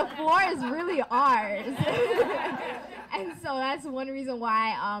like the floor is really ours. And so that's one reason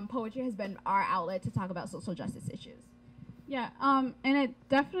why poetry has been our outlet to talk about social justice issues. Yeah, and it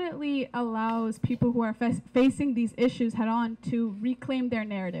definitely allows people who are facing these issues head on to reclaim their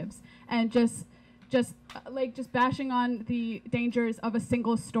narratives and just bashing on the dangers of a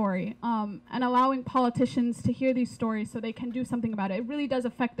single story, and allowing politicians to hear these stories so they can do something about it. It really does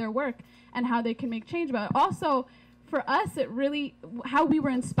affect their work and how they can make change about it. Also, for us, how we were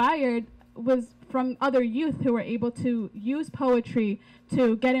inspired was from other youth who were able to use poetry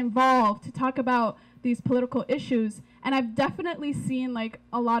to get involved, to talk about these political issues. And I've definitely seen like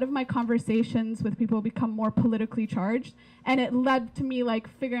a lot of my conversations with people become more politically charged, and it led to me like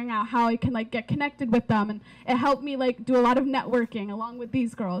figuring out how I can like get connected with them, and it helped me like do a lot of networking along with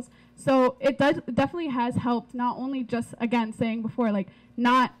these girls. So it definitely has helped, not only just, again, saying before, like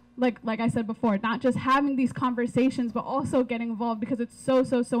not like I said before, not just having these conversations, but also getting involved, because it's so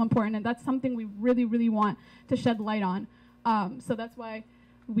important, and that's something we really want to shed light on. So that's why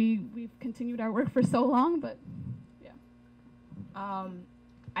we've continued our work for so long. But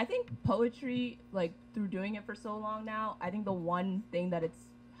I think poetry, like through doing it for so long now, I think the one thing that it's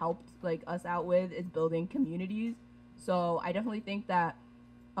helped like us out with is building communities. So I definitely think that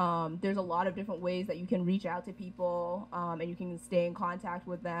there's a lot of different ways that you can reach out to people, and you can stay in contact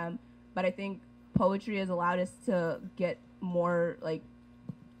with them. But I think poetry has allowed us to get more, like,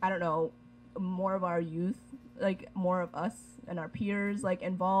 I don't know, more of our youth, like more of us and our peers like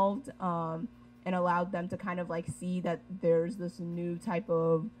involved, and allowed them to kind of like see that there's this new type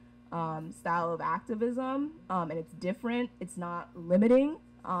of style of activism, and it's different, it's not limiting,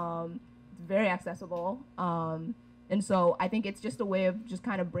 it's very accessible, and so I think it's just a way of just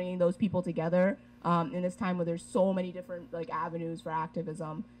kind of bringing those people together in this time where there's so many different like avenues for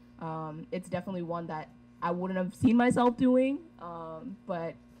activism. It's definitely one that I wouldn't have seen myself doing,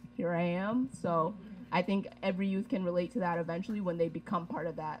 but here I am. So I think every youth can relate to that eventually when they become part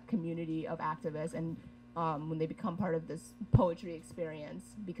of that community of activists, and when they become part of this poetry experience,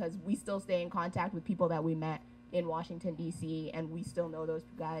 because we still stay in contact with people that we met in Washington, D.C., and we still know those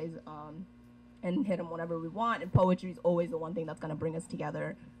guys and hit them whenever we want, and poetry is always the one thing that's going to bring us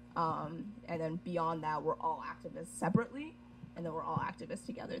together. And then beyond that, we're all activists separately, and then we're all activists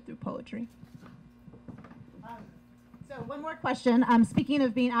together through poetry. So one more question. Speaking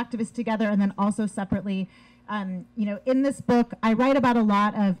of being activists together and then also separately, in this book, I write about a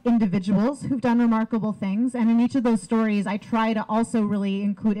lot of individuals who've done remarkable things. And in each of those stories, I try to also really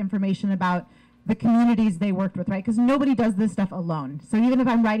include information about the communities they worked with, right? Because nobody does this stuff alone. So even if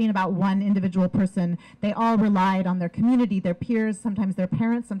I'm writing about one individual person, they all relied on their community, their peers, sometimes their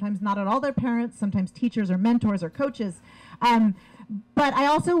parents, sometimes not at all their parents, sometimes teachers or mentors or coaches. But I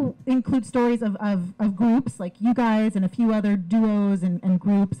also include stories of groups like you guys and a few other duos and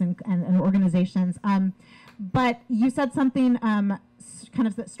groups and organizations. But you said something kind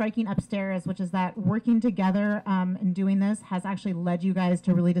of striking upstairs, which is that working together and doing this has actually led you guys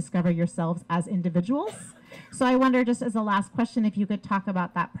to really discover yourselves as individuals. So I wonder, just as a last question, if you could talk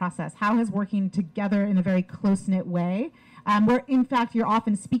about that process. How has working together in a very close-knit way, where in fact you're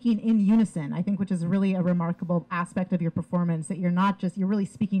often speaking in unison, I think, which is really a remarkable aspect of your performance, that you're not just, you're really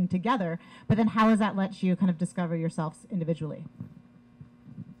speaking together, but then how has that let you kind of discover yourselves individually?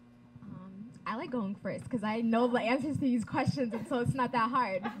 I like going first because I know the answers to these questions, and so it's not that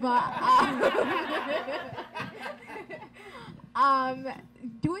hard. But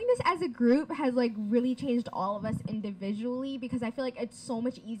doing this as a group has like really changed all of us individually, because I feel like it's so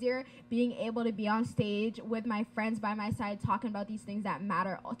much easier being able to be on stage with my friends by my side talking about these things that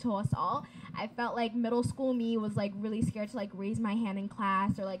matter to us all. I felt like middle school me was like really scared to like raise my hand in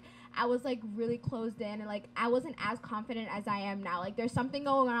class, or like I was like really closed in, and like I wasn't as confident as I am now. Like there's something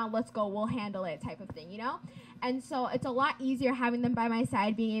going on, let's go, we'll handle it type of thing, you know? And so it's a lot easier having them by my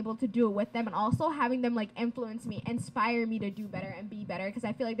side, being able to do it with them, and also having them like influence me, inspire me to do better and be better, because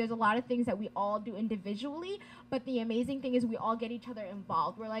I feel like there's a lot of things that we all do individually, but the amazing thing is we all get each other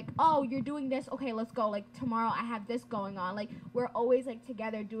involved. We're like, oh, you're doing this, okay, let's go. Like tomorrow I have this going on. Like we're always like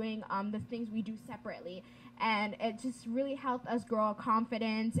together doing the things we do separately. And it just really helped us grow our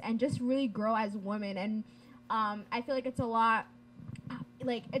confidence and just really grow as women. And I feel like it's a lot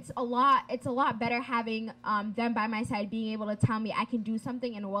better having them by my side, being able to tell me I can do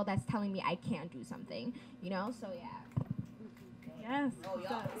something in a world that's telling me I can't do something, you know? So yeah. Yes. Oh,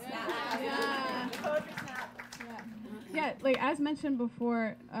 y'all. Yeah, like as mentioned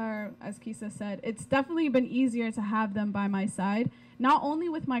before, or as Kisa said, it's definitely been easier to have them by my side, not only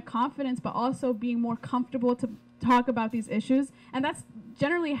with my confidence, but also being more comfortable to talk about these issues. And that's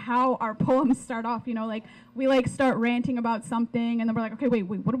generally how our poems start off, you know, like we like start ranting about something and then we're like, okay, wait,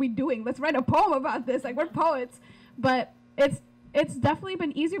 what are we doing? Let's write a poem about this. Like we're poets. But it's definitely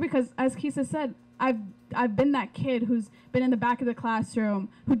been easier because, as Kisa said, I've been that kid who's been in the back of the classroom,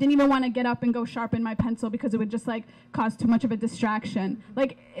 who didn't even want to get up and go sharpen my pencil because it would just like cause too much of a distraction.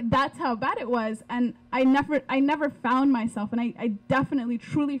 Like that's how bad it was. And I never found myself, and I definitely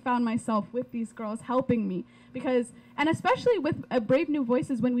truly found myself with these girls helping me, because, and especially with Brave New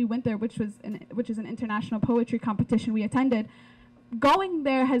Voices when we went there, which is an international poetry competition we attended. Going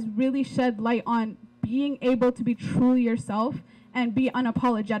there has really shed light on being able to be truly yourself and be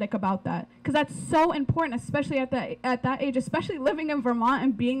unapologetic about that, because that's so important, especially at that age, especially living in Vermont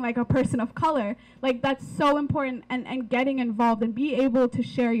and being like a person of color. Like that's so important, and getting involved and be able to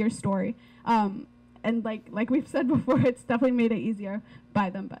share your story. And like we've said before, it's definitely made it easier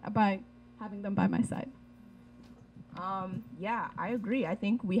by having them by my side. Yeah, I agree. I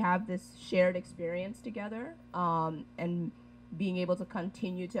think we have this shared experience together, and being able to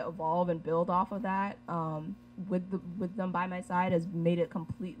continue to evolve and build off of that with them by my side has made it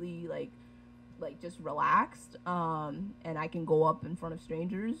completely like just relaxed, and I can go up in front of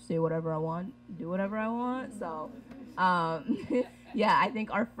strangers, say whatever I want, do whatever I want. So yeah, I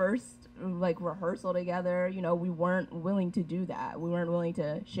think our first like rehearsal together, you know, we weren't willing to do that. We weren't willing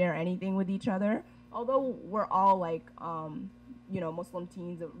to share anything with each other, although we're all like you know, Muslim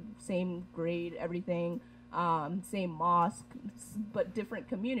teens, same grade, everything, same mosque, but different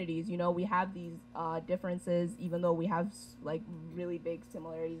communities. You know, we have these differences, even though we have like really big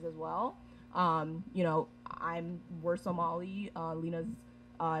similarities as well. You know, we're Somali, Lena's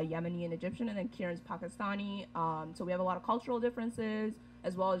Yemeni and Egyptian, and then Kieran's Pakistani. So we have a lot of cultural differences,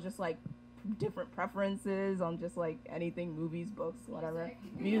 as well as just like different preferences on just like anything, movies, books, whatever.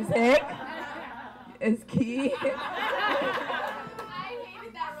 Music is key. I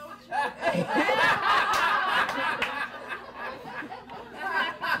hated that road trip.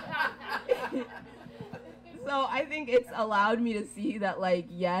 So I think it's allowed me to see that, like,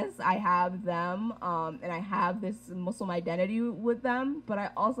 yes, I have them, and I have this Muslim identity with them, but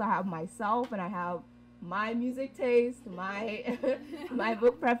I also have myself, and I have my music taste, my my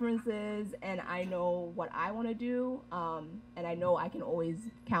book preferences, and I know what I want to do, and I know I can always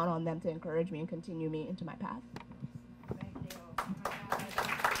count on them to encourage me and continue me into my path.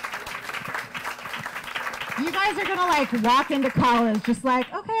 You guys are gonna like walk into college just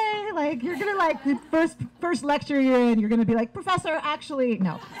like, okay, like you're gonna like the first lecture you're in, you're gonna be like, Professor, actually,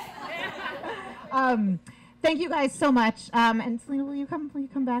 no. Thank you guys so much. And Selena, will you come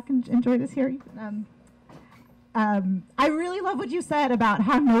back and join us here? I really love what you said about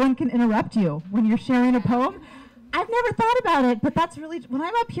how no one can interrupt you when you're sharing a poem. I've never thought about it, but that's really, when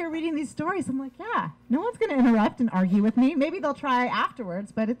I'm up here reading these stories, I'm like, yeah, no one's gonna interrupt and argue with me. Maybe they'll try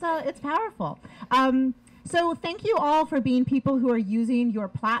afterwards, but it's powerful. So thank you all for being people who are using your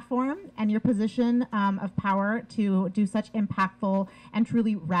platform and your position of power to do such impactful and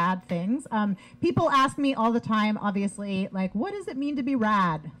truly rad things. People ask me all the time, obviously, like, what does it mean to be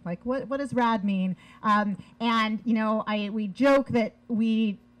rad? Like, what does rad mean? And, you know, we joke that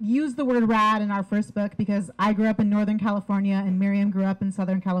we use the word rad in our first book because I grew up in Northern California and Miriam grew up in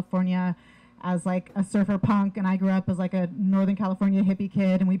Southern California as like a surfer punk, and I grew up as like a Northern California hippie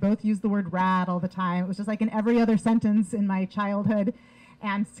kid, and we both used the word rad all the time. It was just like in every other sentence in my childhood,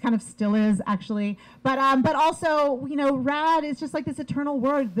 and kind of still is actually. But also, you know, rad is just like this eternal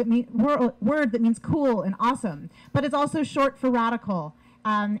word that means cool and awesome. But it's also short for radical.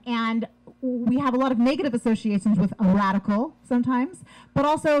 And we have a lot of negative associations with a radical sometimes, but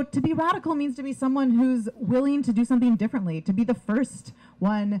also to be radical means to be someone who's willing to do something differently, to be the first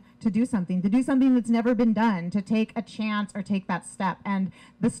one to do something that's never been done, to take a chance or take that step. And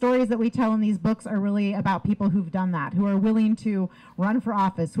the stories that we tell in these books are really about people who've done that, who are willing to run for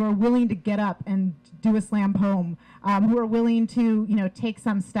office, who are willing to get up and do a slam poem, who are willing to, take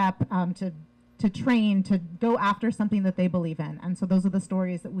some step to train, to go after something that they believe in. And so those are the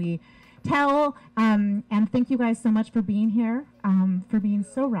stories that we tell. And thank you guys so much for being here, for being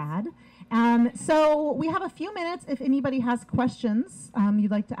so rad. So we have a few minutes if anybody has questions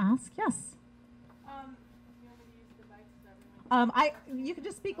you'd like to ask. Yes? You can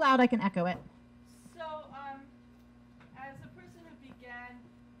just speak loud, I can echo it. So, as a person who began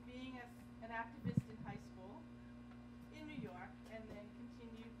being an activist in high school in New York, and then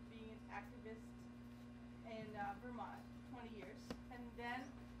continued being an activist in Vermont, 20 years, and then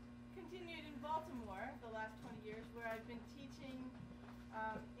continued in Baltimore the last 20 years, where I've been teaching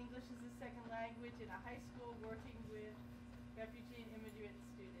English as a second language in a high school, working with refugee and immigrant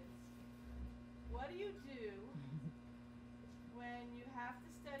students. What do you do when you have to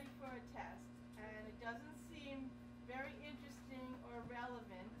study for a test and it doesn't seem very interesting or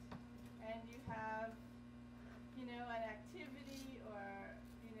relevant, and you have, an activity or,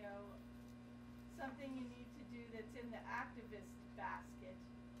 something you need to do that's in the activist basket?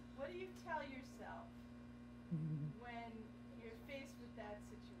 What do you tell yourself when you're faced with that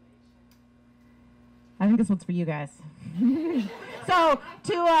situation? I think this one's for you guys. So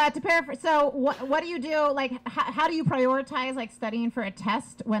to paraphrase, so what do you do? Like, how do you prioritize like studying for a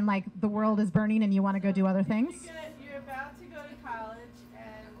test when like the world is burning and you want to go do other things? You're about to go to college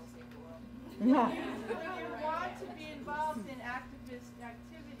and Yeah. you want to be involved in activist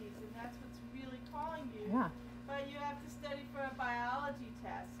activities, and that's what's really calling you. Yeah. But you have to study for a biology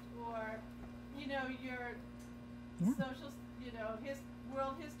test, or your social,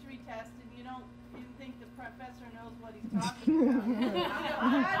 world history test, and you don't even think the professor knows what he's talking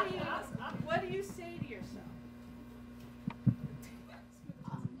about. What do you say to yourself?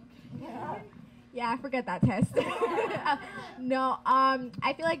 Yeah, I forget that test. No,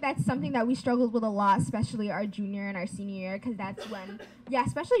 I feel like that's something that we struggled with a lot, especially our junior and our senior year, because that's when,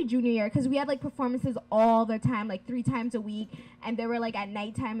 especially junior year, because we had like performances all the time, like 3 times a week, and they were like at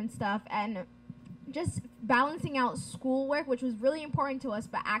nighttime and stuff, and just balancing out schoolwork, which was really important to us,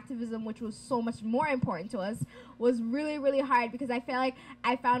 but activism, which was so much more important to us, was really, really hard, because I feel like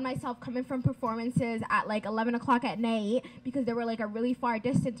I found myself coming from performances at like 11 o'clock at night because they were like a really far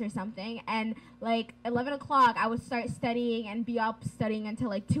distance or something, and like 11 o'clock I would start studying and be up studying until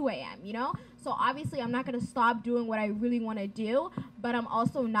like 2 a.m., So obviously I'm not going to stop doing what I really want to do, but I'm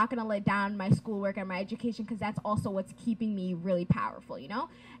also not going to let down my schoolwork and my education, because that's also what's keeping me really powerful,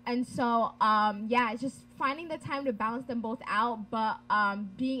 And so, it's just finding the time to balance them both out, but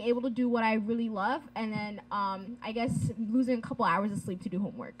being able to do what I really love, and then I guess losing a couple hours of sleep to do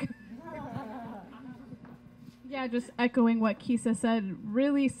homework. Yeah, just echoing what Kisa said,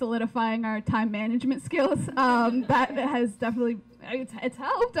 really solidifying our time management skills. That has definitely, it's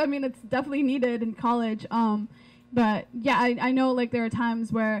helped. I mean, it's definitely needed in college. But yeah, I know like there are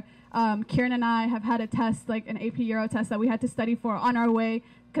times where Kieran and I have had a test, like an AP Euro test that we had to study for on our way,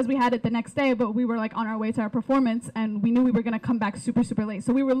 because we had it the next day, but we were like on our way to our performance, and we knew we were going to come back super, super late.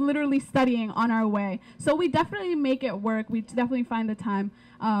 So we were literally studying on our way. So we definitely make it work. We definitely find the time.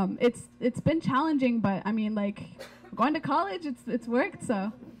 It's been challenging, but I mean, like, going to college, it's worked.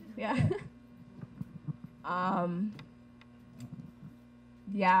 So yeah.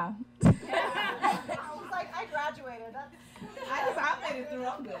 Yeah. I was like, I graduated. I made it through.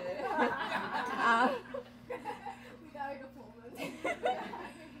 I'm good. We got a diploma.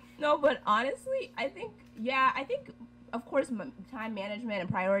 No, but honestly, I think, of course, time management and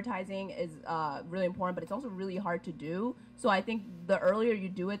prioritizing is really important, but it's also really hard to do. So I think the earlier you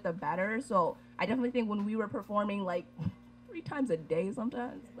do it, the better. So I definitely think when we were performing like 3 times a day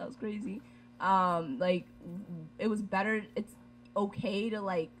sometimes, that was crazy. Like, it was better. It's okay to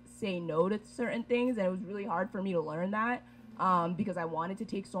like say no to certain things, and it was really hard for me to learn that because I wanted to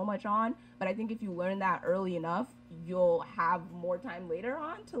take so much on. But I think if you learn that early enough, you'll have more time later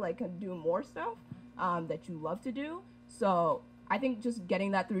on to like do more stuff that you love to do. So I think just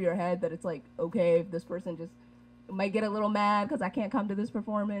getting that through your head, that it's like, okay, if this person just might get a little mad because I can't come to this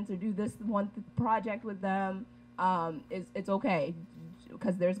performance or do this one project with them, it's okay,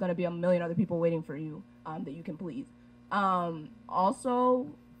 because there's going to be a million other people waiting for you that you can please. Also,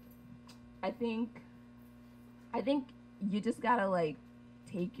 I think you just gotta like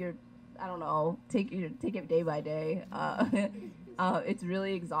take it day by day. It's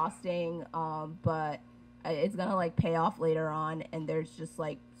really exhausting, but it's gonna like pay off later on. And there's just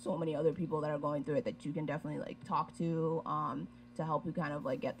like so many other people that are going through it that you can definitely like talk to help you kind of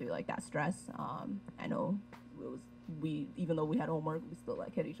like get through like that stress. I know we even though we had homework, we still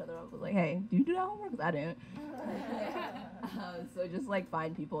like hit each other up. Was like, hey, do you do that homework? 'Cause I didn't. So just like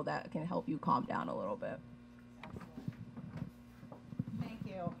find people that can help you calm down a little bit. Thank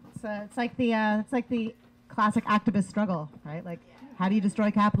you. So it's like the classic activist struggle, right? Like, how do you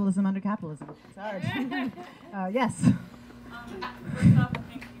destroy capitalism under capitalism? It's hard. Yes. First off,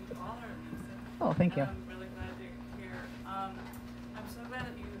 thank you all are amazing. Oh, thank you. I'm really glad you're here. I'm so glad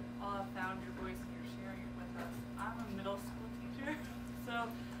that you all have found your voice and you're sharing it with us. I'm a middle school teacher, so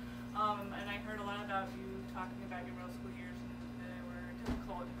and I heard a lot about you talking about your middle school years and they were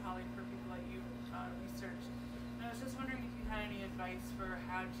difficult probably for people like you researched. And I was just wondering if you had any advice for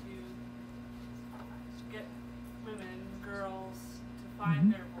how to get women, girls, to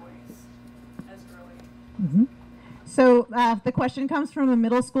find their voice as early. So the question comes from a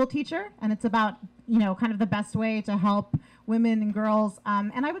middle school teacher, and it's about, you know, kind of the best way to help women and girls,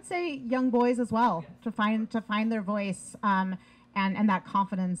 and I would say young boys as well, to find their voice and that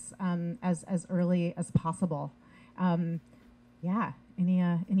confidence as early as possible. Yeah.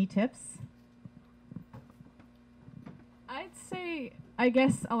 Any tips? I'd say, I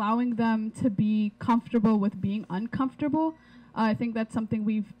guess, allowing them to be comfortable with being uncomfortable. I think that's something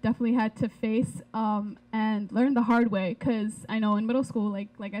we've definitely had to face and learn the hard way, because I know in middle school,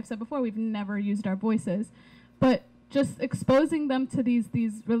 like I've said before, we've never used our voices. But just exposing them to these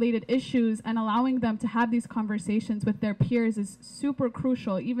related issues and allowing them to have these conversations with their peers is super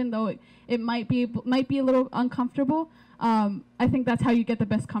crucial, even though it might be a little uncomfortable. I think that's how you get the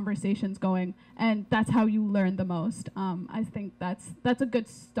best conversations going, and that's how you learn the most. I think that's a good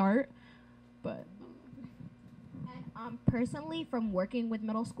start, but. Personally, from working with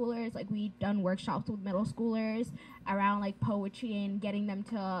middle schoolers, like we've done workshops with middle schoolers around like poetry and getting them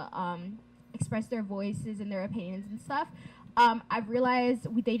to express their voices and their opinions and stuff. I've realized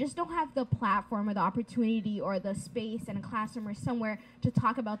they just don't have the platform or the opportunity or the space in a classroom or somewhere to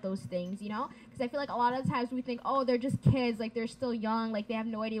talk about those things, you know? Because I feel like a lot of times we think, oh, they're just kids, like they're still young, like they have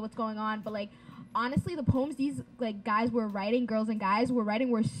no idea what's going on. But like, honestly, the poems these like guys were writing, girls and guys were writing,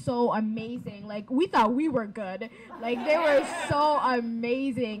 were so amazing. Like we thought we were good. Like they were so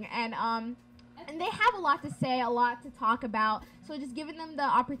amazing, and they have a lot to say, a lot to talk about. So just giving them the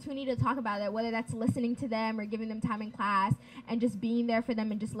opportunity to talk about it, whether that's listening to them or giving them time in class, and just being there for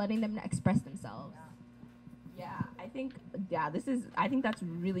them and just letting them express themselves. Yeah, I think that's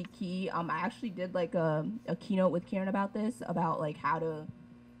really key. I actually did like a keynote with Kieran about this, about like how to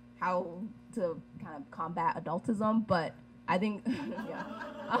kind of combat adultism, but I think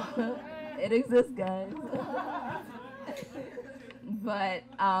it exists, guys. But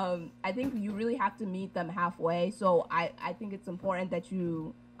I think you really have to meet them halfway. So I think it's important that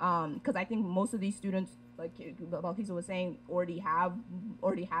you, because I think most of these students, like Balthisa was saying, already have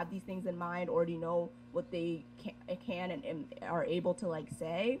these things in mind, already know what they can and are able to like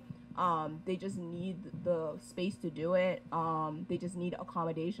say. They just need the space to do it. They just need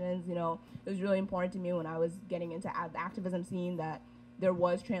accommodations. You know, it was really important to me when I was getting into the activism scene that there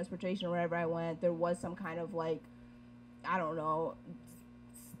was transportation wherever I went. There was some kind of like, I don't know,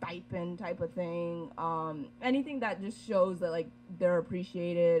 stipend type of thing. Anything that just shows that like they're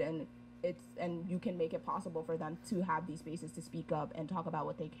appreciated and you can make it possible for them to have these spaces to speak up and talk about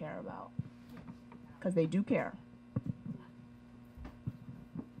what they care about, because they do care.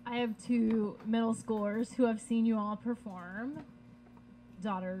 I have two middle schoolers who have seen you all perform,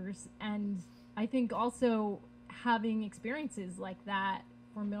 daughters, and I think also having experiences like that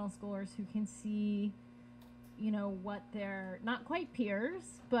for middle schoolers who can see, you know, what they're not quite peers,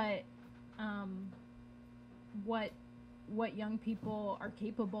 but what young people are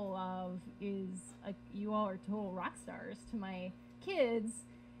capable of is you all are total rock stars to my kids,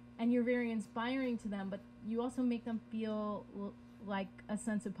 and you're very inspiring to them, but you also make them feel like a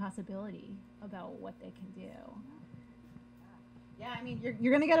sense of possibility about what they can do. Yeah, I mean,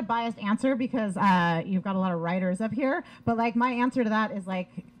 you're going to get a biased answer because you've got a lot of writers up here, but like my answer to that is like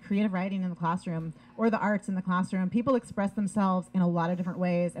creative writing in the classroom or the arts in the classroom. People express themselves in a lot of different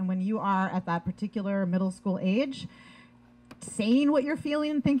ways, and when you are at that particular middle school age, saying what you're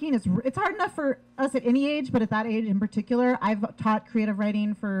feeling and thinking. It's hard enough for us at any age, but at that age in particular. I've taught creative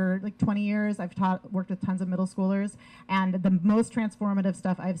writing for like 20 years. Worked with tons of middle schoolers, and the most transformative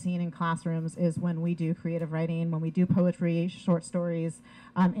stuff I've seen in classrooms is when we do creative writing, when we do poetry, short stories,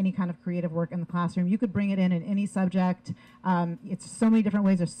 any kind of creative work in the classroom. You could bring it in any subject. It's so many different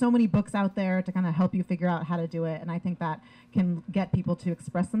ways. There's so many books out there to kind of help you figure out how to do it, and I think that can get people to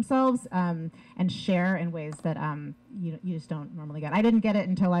express themselves and share in ways that you just don't normally get. I didn't get it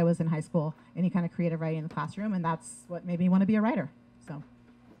until I was in high school, any kind of creative writing in the classroom, and that's what made me want to be a writer. So,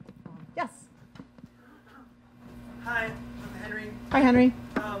 yes. Hi, I'm Henry. Hi, Henry.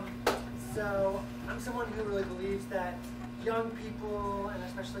 So I'm someone who really believes that young people, and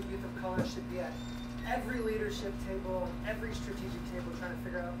especially youth of color, should be at every leadership table, every strategic table, trying to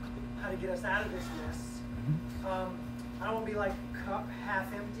figure out how to get us out of this mess. I don't want to be like cup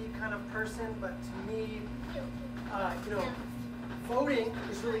half empty kind of person, but to me, voting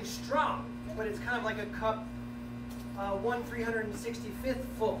is really strong, but it's kind of like a cup 1/365th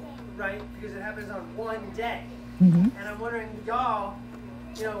full, right? Because it happens on one day. And I'm wondering, y'all,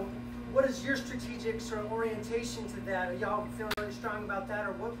 what is your strategic sort of orientation to that? Are y'all feeling really strong about that,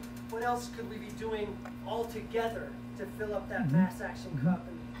 or what else could we be doing all together to fill up that mass action cup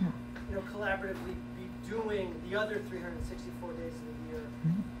and collaboratively be doing the other 364 days of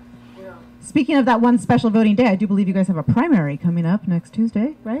the year? Speaking of that one special voting day, I do believe you guys have a primary coming up next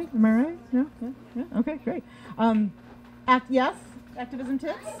Tuesday, right? Am I right? Yeah. Okay, great. Yes, activism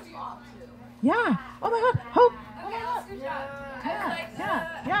tips. Yeah. Oh my God. Hope.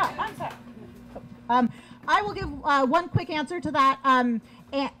 Yeah. I'm sorry. I will give one quick answer to that. I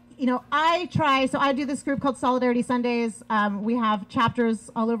do this group called Solidarity Sundays. We have chapters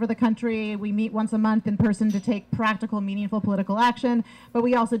all over the country. We meet once a month in person to take practical, meaningful political action, but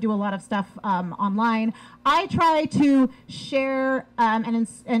we also do a lot of stuff online. I try to share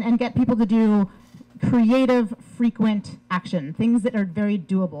and get people to do creative, frequent action, things that are very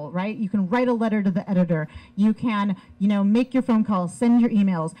doable, right? You can write a letter to the editor. You can, make your phone calls, send your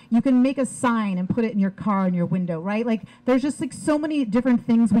emails. You can make a sign and put it in your car in your window, right? Like, there's just like so many different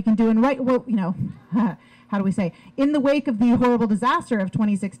things we can do. And how do we say? In the wake of the horrible disaster of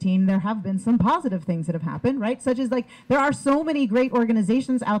 2016, there have been some positive things that have happened, right? Such as there are so many great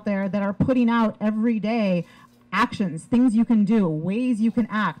organizations out there that are putting out every day actions, things you can do, ways you can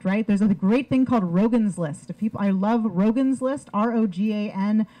act, right? There's a great thing called Rogan's List. I love Rogan's List,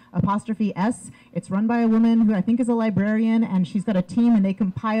 ROGAN''S. It's run by a woman who I think is a librarian, and she's got a team, and they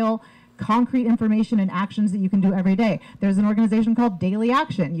compile concrete information and actions that you can do every day. There's an organization called Daily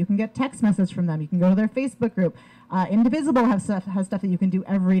Action. You can get text messages from them. You can go to their Facebook group. Indivisible has stuff that you can do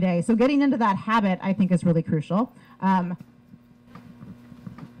every day. So getting into that habit, I think, is really crucial.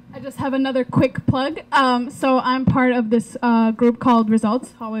 I just have another quick plug. So I'm part of this group called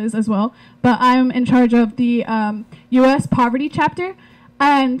Results, always as well, but I'm in charge of the U.S. poverty chapter.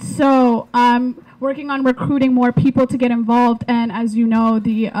 And so I'm working on recruiting more people to get involved. And as you know,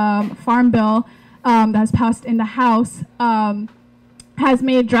 the Farm Bill that has passed in the House has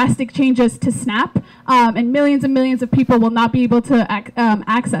made drastic changes to SNAP, and millions of people will not be able to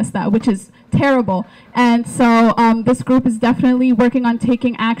access that, which is terrible. And so this group is definitely working on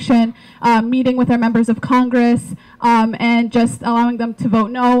taking action, meeting with our members of Congress, and just allowing them to vote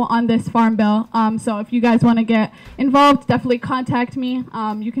no on this farm bill. So if you guys want to get involved, definitely contact me.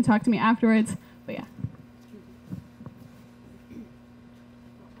 You can talk to me afterwards, but yeah.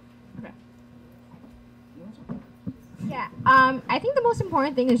 Yeah, I think the most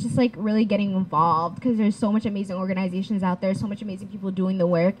important thing is just like really getting involved, because there's so much amazing organizations out there, so much amazing people doing the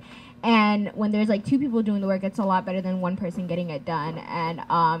work, and when there's like two people doing the work, it's a lot better than one person getting it done. And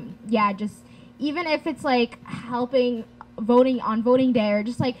yeah, just even if it's like helping voting on voting day or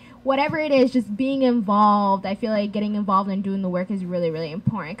just like whatever it is, just being involved. I feel like getting involved and doing the work is really, really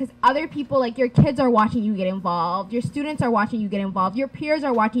important, because other people, like your kids are watching you get involved, your students are watching you get involved, your peers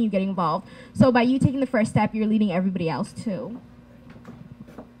are watching you get involved. So by you taking the first step, you're leading everybody else too.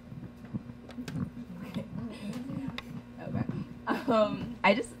 Okay.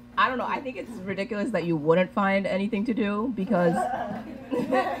 I don't know. I think it's ridiculous that you wouldn't find anything to do, because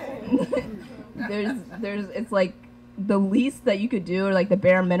it's like the least that you could do, or like the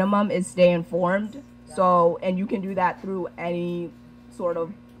bare minimum, is stay informed. So, and you can do that through any sort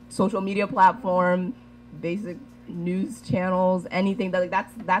of social media platform, basic news channels, anything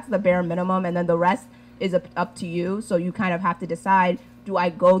that's the bare minimum, and then the rest is up to you. So you kind of have to decide, do I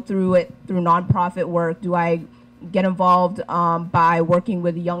go through it through nonprofit work? Do I get involved by working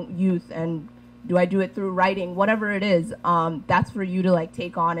with young youth and Do I do it through writing? Whatever it is, that's for you to like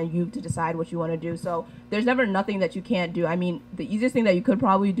take on and you to decide what you want to do. So there's never nothing that you can't do. I mean, the easiest thing that you could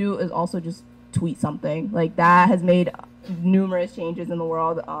probably do is also just tweet something. Like that has made numerous changes in the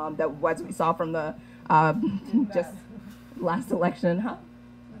world, that as we saw from the just last election, huh?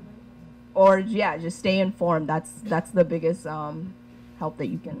 Or yeah, just stay informed. That's the biggest help that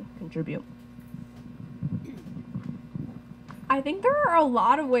you can contribute. I think there are a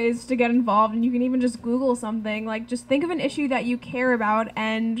lot of ways to get involved, and you can even just Google something. Like, just think of an issue that you care about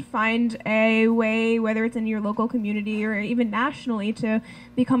and find a way, whether it's in your local community or even nationally, to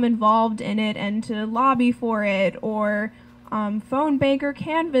become involved in it and to lobby for it, or phone bank or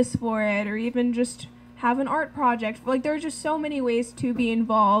canvas for it, or even just have an art project. Like, there are just so many ways to be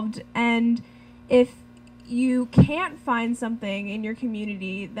involved, and if you can't find something in your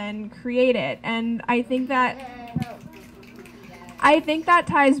community, then create it. And I think that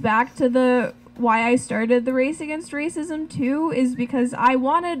ties back to the why I started the Race Against Racism too, is because I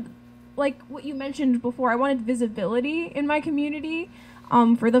wanted, like what you mentioned before, I wanted visibility in my community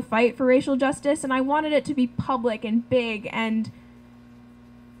for the fight for racial justice, and I wanted it to be public and big, and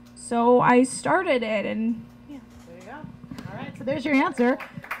so I started it, and yeah. There you go. All right, so there's your answer.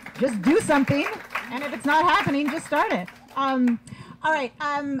 Just do something, and if it's not happening, just start it. All right,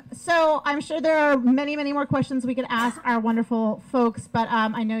 so I'm sure there are many, many more questions we could ask our wonderful folks, but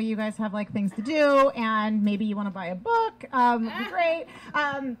I know you guys have like things to do, and maybe you want to buy a book. Would be great.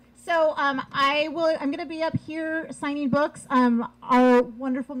 I'm going to be up here signing books. Our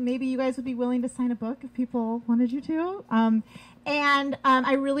wonderful, maybe you guys would be willing to sign a book if people wanted you to. And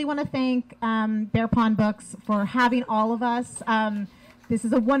I really want to thank Bear Pond Books for having all of us. This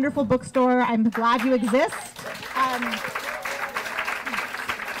is a wonderful bookstore. I'm glad you exist.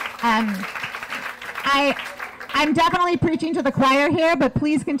 I'm definitely preaching to the choir here, but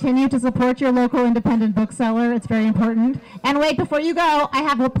please continue to support your local independent bookseller. It's very important. And wait, before you go, I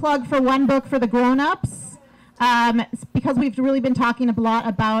have a plug for one book for the grown-ups. Because we've really been talking a lot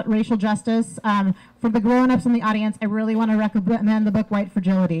about racial justice. For the grown-ups in the audience, I really want to recommend the book White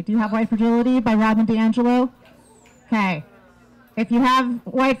Fragility. Do you have White Fragility by Robin DiAngelo? Okay. If you have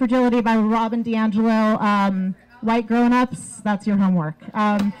White Fragility by Robin DiAngelo, white grown-ups, that's your homework.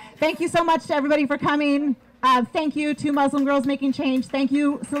 Thank you so much to everybody for coming. Thank you to Muslim Girls Making Change. Thank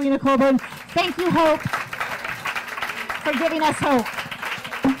you, Selena Colburn. Thank you, Hope, for giving us hope.